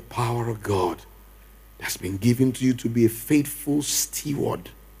with the power of God that's been given to you to be a faithful steward.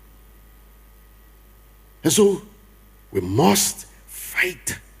 And so, we must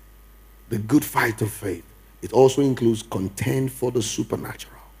fight the good fight of faith. It also includes contend for the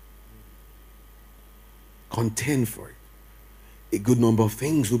supernatural. Contend for it. A good number of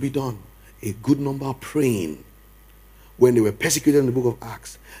things will be done. A good number of praying. When they were persecuted in the book of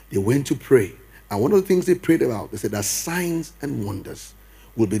Acts, they went to pray. And one of the things they prayed about, they said that signs and wonders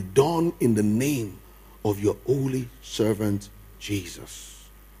will be done in the name of your holy servant Jesus.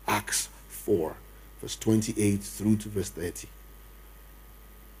 Acts 4, verse 28 through to verse 30.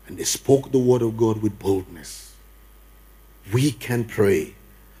 And they spoke the word of God with boldness. We can pray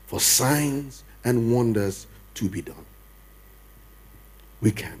for signs and wonders to be done.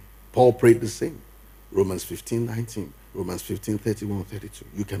 We can. Paul prayed the same. Romans 15:19, Romans 15:31, 32.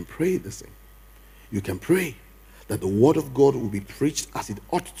 You can pray the same. You can pray that the word of God will be preached as it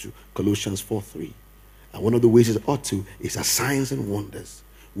ought to. Colossians 4:3. And one of the ways it ought to is that signs and wonders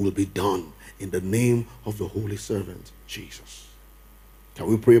will be done in the name of the holy servant Jesus. Can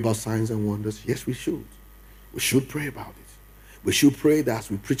we pray about signs and wonders? Yes, we should. We should pray about it. We should pray that as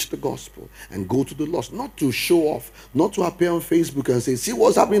we preach the gospel and go to the lost, not to show off, not to appear on Facebook and say, see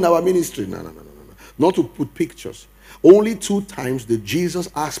what's happening in our ministry. No. Not to put pictures. Only 2 times did Jesus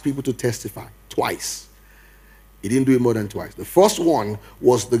ask people to testify. Twice. He didn't do it more than twice. The first one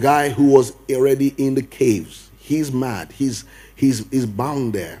was the guy who was already in the caves. He's mad. He's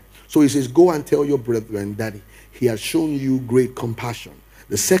bound there. So he says, go and tell your brethren that he has shown you great compassion.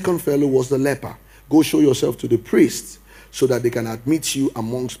 The second fellow was the leper. Go show yourself to the priest so that they can admit you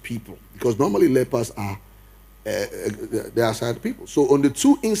amongst people. Because normally lepers are they are outside people. So on the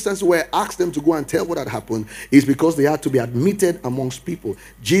 2 instances where I asked them to go and tell what had happened, is because they had to be admitted amongst people.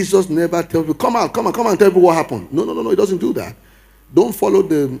 Jesus never tells people, come and tell people what happened. No, he doesn't do that. Don't follow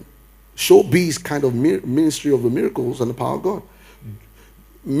the showbiz kind of ministry of the miracles and the power of God.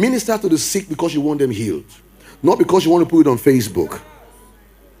 Minister to the sick because you want them healed, not because you want to put it on Facebook.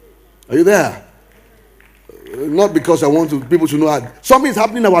 Are you there? Not because I want people to know that something is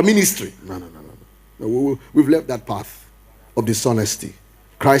happening in our ministry. No. We've left that path of dishonesty.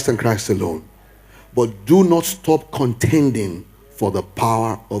 Christ and Christ alone. But do not stop contending for the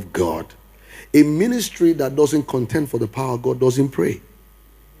power of God. A ministry that doesn't contend for the power of God doesn't pray.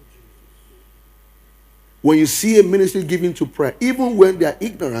 When you see a ministry giving to prayer, even when they are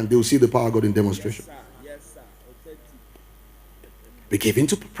ignorant, they will see the power of God in demonstration. Yes, sir. Be given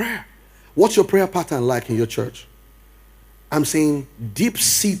to prayer. What's your prayer pattern like in your church? I'm saying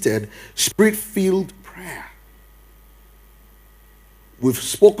deep-seated, spirit-filled prayer. We've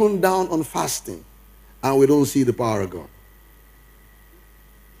spoken down on fasting, and we don't see the power of God.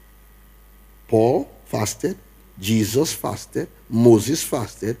 Paul fasted, Jesus fasted, Moses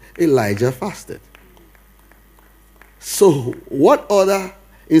fasted, Elijah fasted. So, what other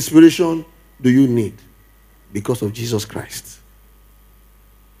inspiration do you need because of Jesus Christ?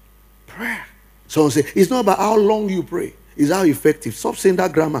 Prayer. Someone say, it's not about how long you pray. It's how effective. Stop saying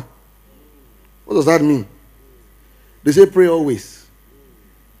that grammar. What does that mean? They say pray always.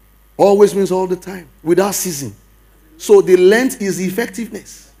 Always means all the time. Without ceasing. So the length is the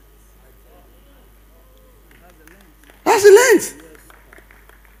effectiveness. That's the length.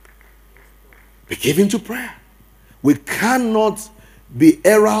 Be given to prayer. We cannot be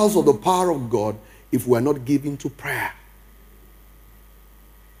heralds of the power of God if we are not given to prayer.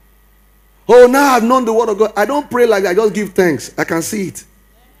 Oh, now I've known the word of God. I don't pray like that. I just give thanks. I can see it.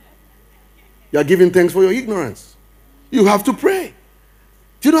 You are giving thanks for your ignorance. You have to pray.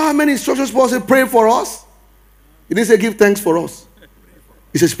 Do you know how many instructions Paul said, pray for us? He didn't say give thanks for us.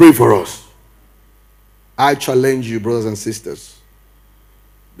 He says pray for us. I challenge you, brothers and sisters,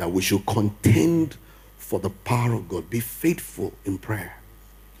 that we should contend for the power of God. Be faithful in prayer.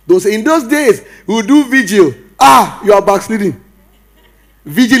 In those days, we will do vigil. You are backsliding.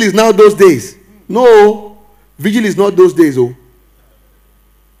 Vigil is now those days. No, vigil is not those days. Oh,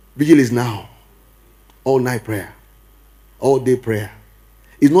 vigil is now. All night prayer. All day prayer.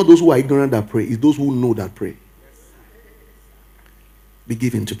 It's not those who are ignorant that pray. It's those who know that pray. Be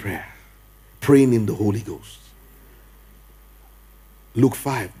given to prayer. Praying in the Holy Ghost. Luke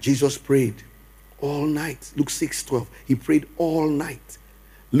 5. Jesus prayed all night. Luke 6:12. He prayed all night.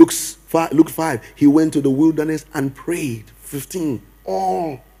 Luke 5. He went to the wilderness and prayed. 15.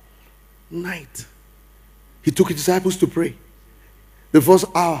 All night. He took his disciples to pray. The first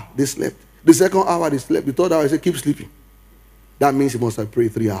hour they slept. The second hour they slept. The third hour he said, keep sleeping. That means he must have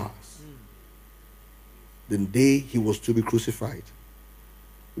prayed 3 hours. The day he was to be crucified.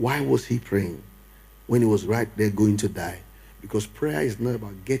 Why was he praying when he was right there going to die? Because prayer is not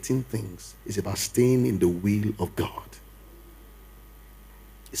about getting things. It's about staying in the will of God.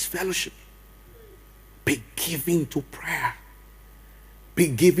 It's fellowship. Be given to prayer. Be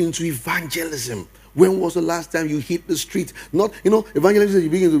given to evangelism. When was the last time you hit the street? Not, evangelism, you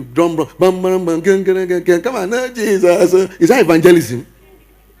begin to drum, bam, bam, bam, come on, Jesus. Is that evangelism?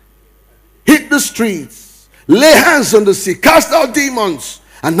 Hit the streets. Lay hands on the sick. Cast out demons.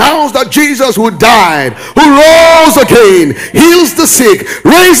 Announce that Jesus who died, who rose again, heals the sick,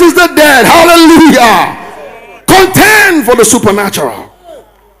 raises the dead. Hallelujah. Contend for the supernatural.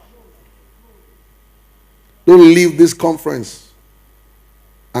 Don't leave this conference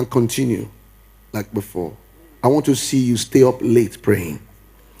and continue like before. I want to see you stay up late praying.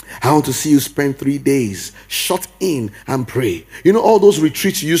 I want to see you spend 3 days shut in and pray. You know all those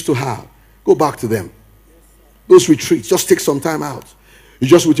retreats you used to have? Go back to them. Those retreats, just take some time out. You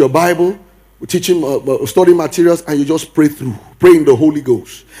just with your Bible, teaching, study materials, and you just pray through. Pray in the Holy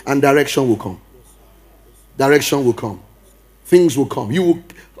Ghost, and direction will come. Direction will come. Things will come. You will.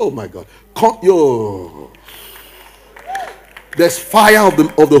 Oh my God! There's fire of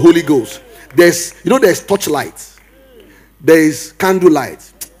the Holy Ghost. There's torchlight. There's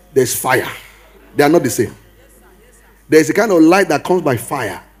candlelight. There's fire. They are not the same. There's a kind of light that comes by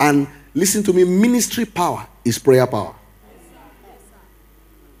fire. And listen to me, ministry power is prayer power.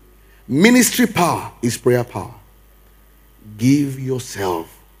 Ministry power is prayer power. Give yourself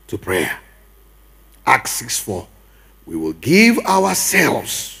to prayer. Acts 6:4. We will give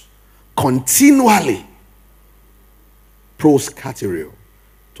ourselves continually, pros caterio,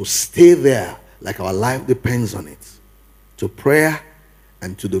 to stay there like our life depends on it, to prayer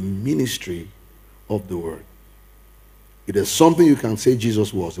and to the ministry of the word. It is something you can say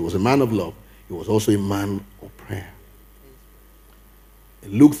Jesus was. He was a man of love. He was also a man of prayer.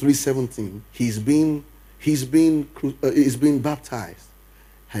 In Luke 3:17, he's been baptized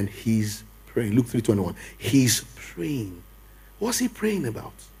and he's praying. Luke 3:21, he's praying. What's he praying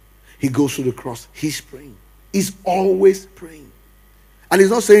about? He goes to the cross. He's praying. He's always praying. And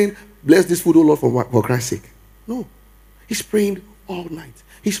he's not saying, bless this food, O Lord, for Christ's sake. No. He's praying all night.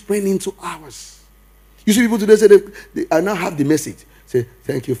 He's praying into hours. You see people today say, I now have the message. Say,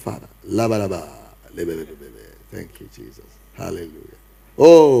 thank you, Father. Thank you, Jesus. Hallelujah.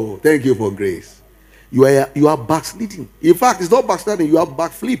 Oh, thank you for grace. You are backsliding. In fact, it's not backsliding. You are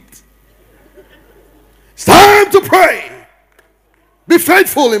backflipped. It's time to pray. Be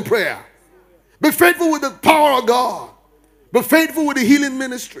faithful in prayer. Be faithful with the power of God. Be faithful with the healing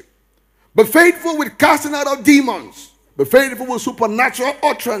ministry. Be faithful with casting out of demons. Be faithful with supernatural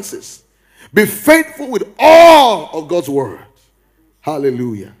utterances. Be faithful with all of God's word.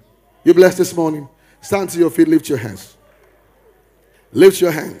 Hallelujah. You blessed this morning? Stand to your feet. Lift your hands. Lift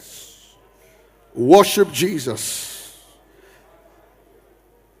your hands. Worship Jesus.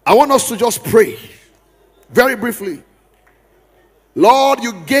 I want us to just pray very briefly. Lord,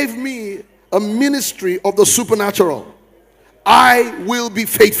 you gave me a ministry of the supernatural. I will be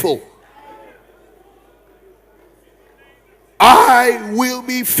faithful. I will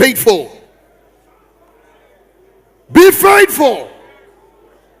be faithful. Be faithful.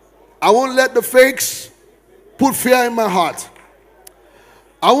 I won't let the fakes put fear in my heart.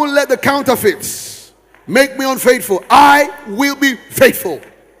 I won't let the counterfeits make me unfaithful. I will be faithful.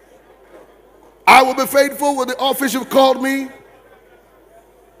 I will be faithful with the office you've called me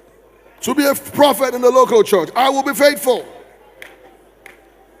to be a prophet in the local church. I will be faithful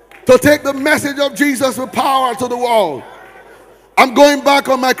to take the message of Jesus with power to the world. I'm going back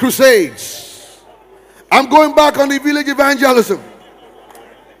on my crusades. I'm going back on the village evangelism.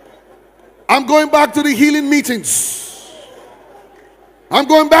 I'm going back to the healing meetings. I'm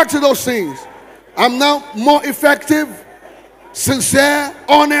going back to those things. I'm now more effective, sincere,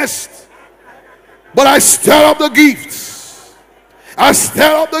 honest. But I stir up the gifts. I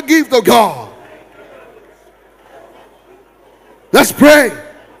stir up the gift of God. Let's pray.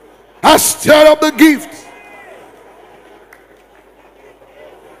 I stir up the gift.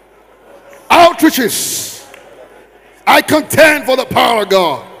 Outreaches. I contend for the power of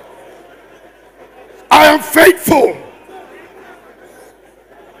God. I am faithful.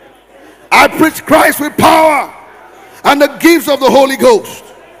 I preach Christ with power and the gifts of the Holy Ghost.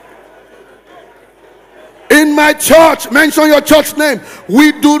 In my church, mention your church name,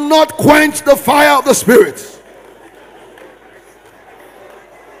 we do not quench the fire of the Spirit.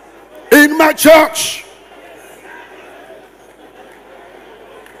 In my church,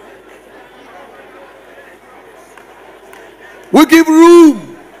 we give room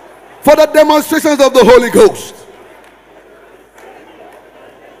for the demonstrations of the Holy Ghost.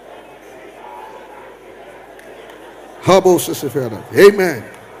 Amen.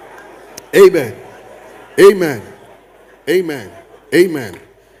 Amen. Amen. Amen. Amen.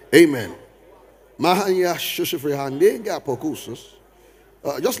 Amen.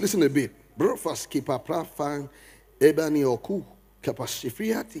 Just listen a bit. Brofas kipa prafan ebani oku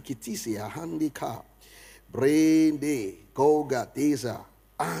kapasifria tikitisi a handika brain day goga deza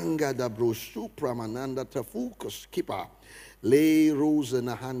anga da brosu pramananda tafukus kipa le rose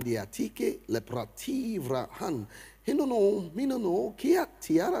na handi atike le prativra han hinono minono kia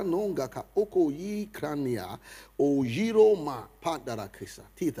tiara nonga ka oko yi krania o jiro ma padara krisa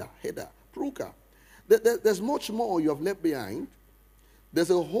tita heda pruka. There's much more you have left behind. There's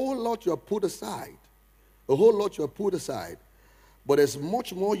a whole lot you have put aside. A whole lot you have put aside. But there's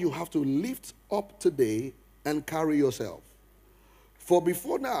much more you have to lift up today and carry yourself. For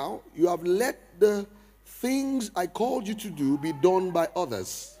before now, you have let the things I called you to do be done by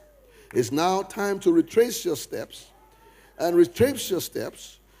others. It's now time to retrace your steps and retrace your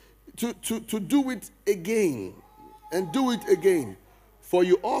steps to do it again and do it again. For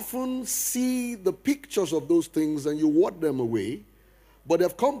you often see the pictures of those things and you ward them away. But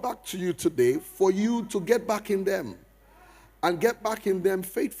they've come back to you today for you to get back in them. And get back in them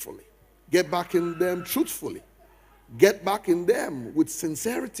faithfully. Get back in them truthfully. Get back in them with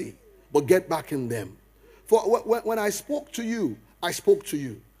sincerity. But get back in them. For when I spoke to you, I spoke to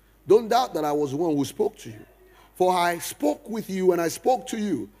you. Don't doubt that I was the one who spoke to you. For I spoke with you and I spoke to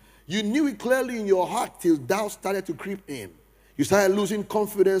you. You knew it clearly in your heart till doubt started to creep in. You started losing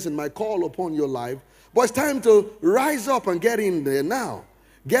confidence in my call upon your life. But it's time to rise up and get in there now.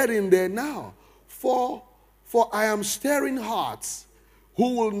 Get in there now. For I am stirring hearts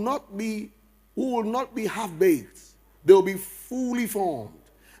who will not be half-baked. They will be fully formed.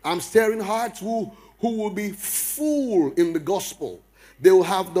 I'm stirring hearts who will be full in the gospel. They will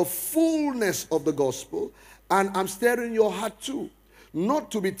have the fullness of the gospel. And I'm stirring your heart too.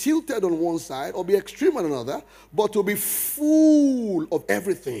 Not to be tilted on one side or be extreme on another, but to be full of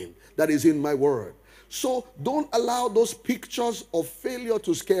everything that is in my word. So don't allow those pictures of failure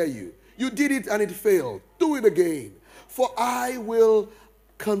to scare you. You did it and it failed. Do it again. For I will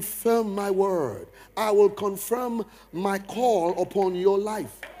confirm my word. I will confirm my call upon your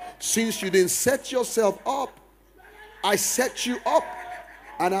life. Since you didn't set yourself up, I set you up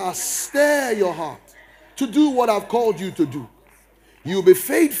and I'll stir your heart to do what I've called you to do. You'll be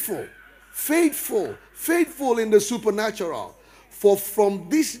faithful, faithful, faithful in the supernatural. For from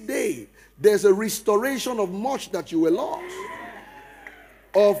this day, there's a restoration of much that you were lost.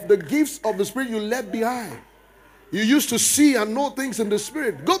 Of the gifts of the Spirit you left behind. You used to see and know things in the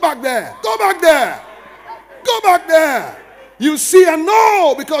Spirit. Go back there. Go back there. Go back there. You see and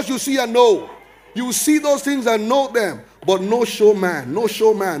know because you see and know. You see those things and know them. But no showman, no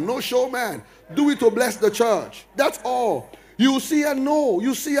showman, no showman. Do it to bless the church. That's all. You see and know.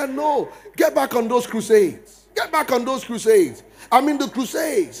 You see and know. Get back on those crusades. Get back on those crusades. I mean the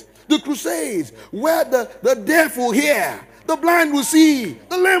crusades. The crusades where the deaf will hear, the blind will see,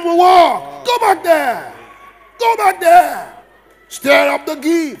 the lame will walk. Go back there. Go back there. Stir up the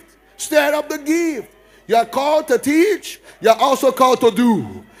gift. Stir up the gift. You are called to teach. You are also called to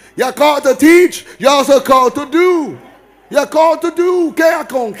do. You're called to teach. You're also called to do. You're called to do.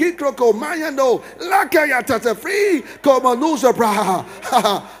 Keakon, kikroko, mayando, lakaya tata free, como loser bra.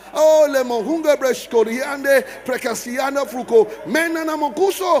 Oh, le mohunga breshko, riande, precasiana fruko, menana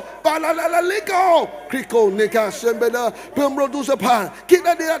mokuso, balala liko, kriko, nika, sembeda, pembrodusa pan,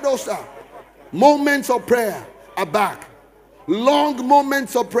 kita dia dosa. Moments of prayer are back. Long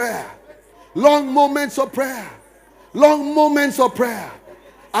moments of prayer. Long moments of prayer. Long moments of prayer.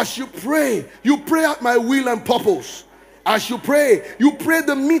 As you pray out my will and purpose. As you pray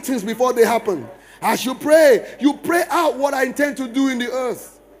the meetings before they happen. As you pray out what I intend to do in the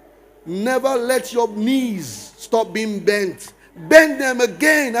earth. Never let your knees stop being bent. Bend them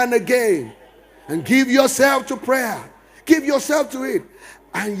again and again. And give yourself to prayer. Give yourself to it.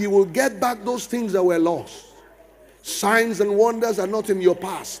 And you will get back those things that were lost. Signs and wonders are not in your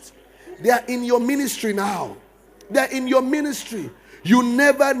past. They are in your ministry now. They are in your ministry. You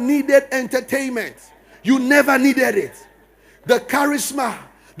never needed entertainment. You never needed it. The charisma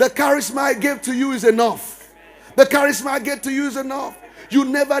I gave to you is enough. The charisma I gave to you is enough. You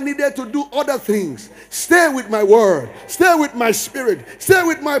never needed to do other things. Stay with my word. Stay with my spirit. Stay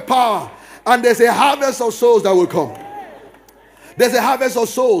with my power. And there's a harvest of souls that will come. There's a harvest of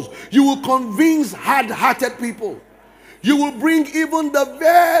souls. You will convince hard-hearted people. You will bring even the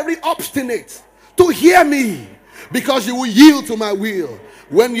very obstinate to hear me, because you will yield to my will.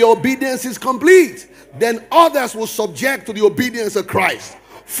 When your obedience is complete, then others will subject to the obedience of Christ.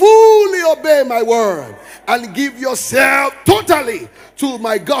 Fully obey my word and give yourself totally to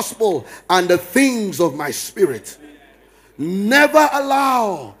my gospel and the things of my spirit. Never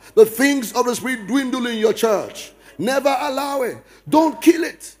allow the things of the spirit dwindle in your church. Never allow it. Don't kill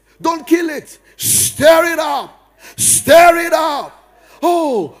it. Don't kill it. Stir it up. Stir it up.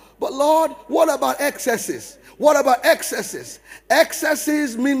 Oh, but Lord, what about excesses? What about excesses?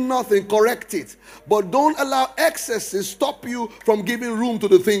 Excesses mean nothing. Correct it. But don't allow excesses stop you from giving room to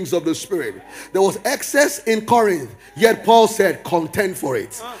the things of the Spirit. There was excess in Corinth, yet Paul said, contend for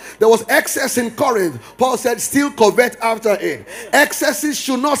it. There was excess in Corinth. Paul said, still covet after it. Excesses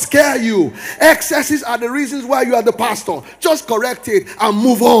should not scare you. Excesses are the reasons why you are the pastor. Just correct it and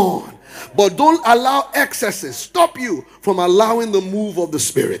move on. But don't allow excesses stop you from allowing the move of the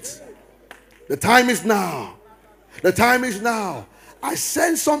Spirit. The time is now. The time is now. I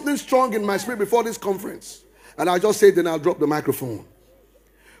sense something strong in my spirit before this conference. And I just said, then I'll drop the microphone.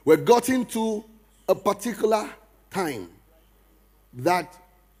 We're got into a particular time that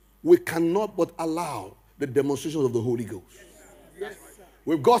we cannot but allow the demonstration of the Holy Ghost. Yes,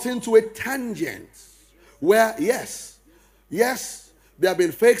 we've got into a tangent where, yes, there have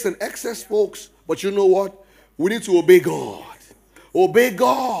been fakes and excess folks, but you know what? We need to obey God. Obey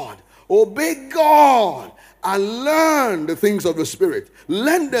God. Obey God. And learn the things of the Spirit.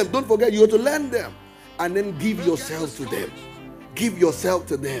 Learn them. Don't forget, you have to learn them. And then give yourself to them. Give yourself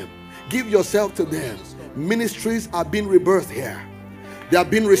to them. Give yourself to them. Ministries are being rebirthed here. They are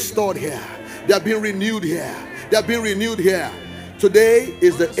being restored here. They are being renewed here. They are being renewed here. Today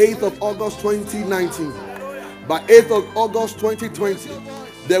is the 8th of August 2019. By 8th of August 2020,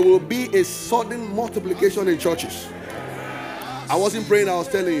 there will be a sudden multiplication in churches. I wasn't praying, I was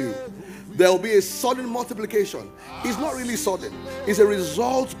telling you. There will be a sudden multiplication. It's not really sudden. It's a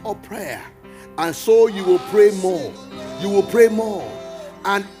result of prayer. And so you will pray more. You will pray more.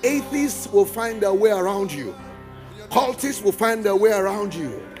 And atheists will find their way around you. Cultists will find their way around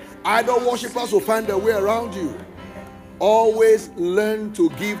you. Idol worshippers will find their way around you. Always learn to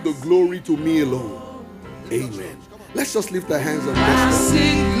give the glory to me alone. Amen. Let's just lift our hands and bless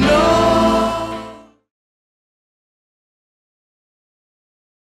God.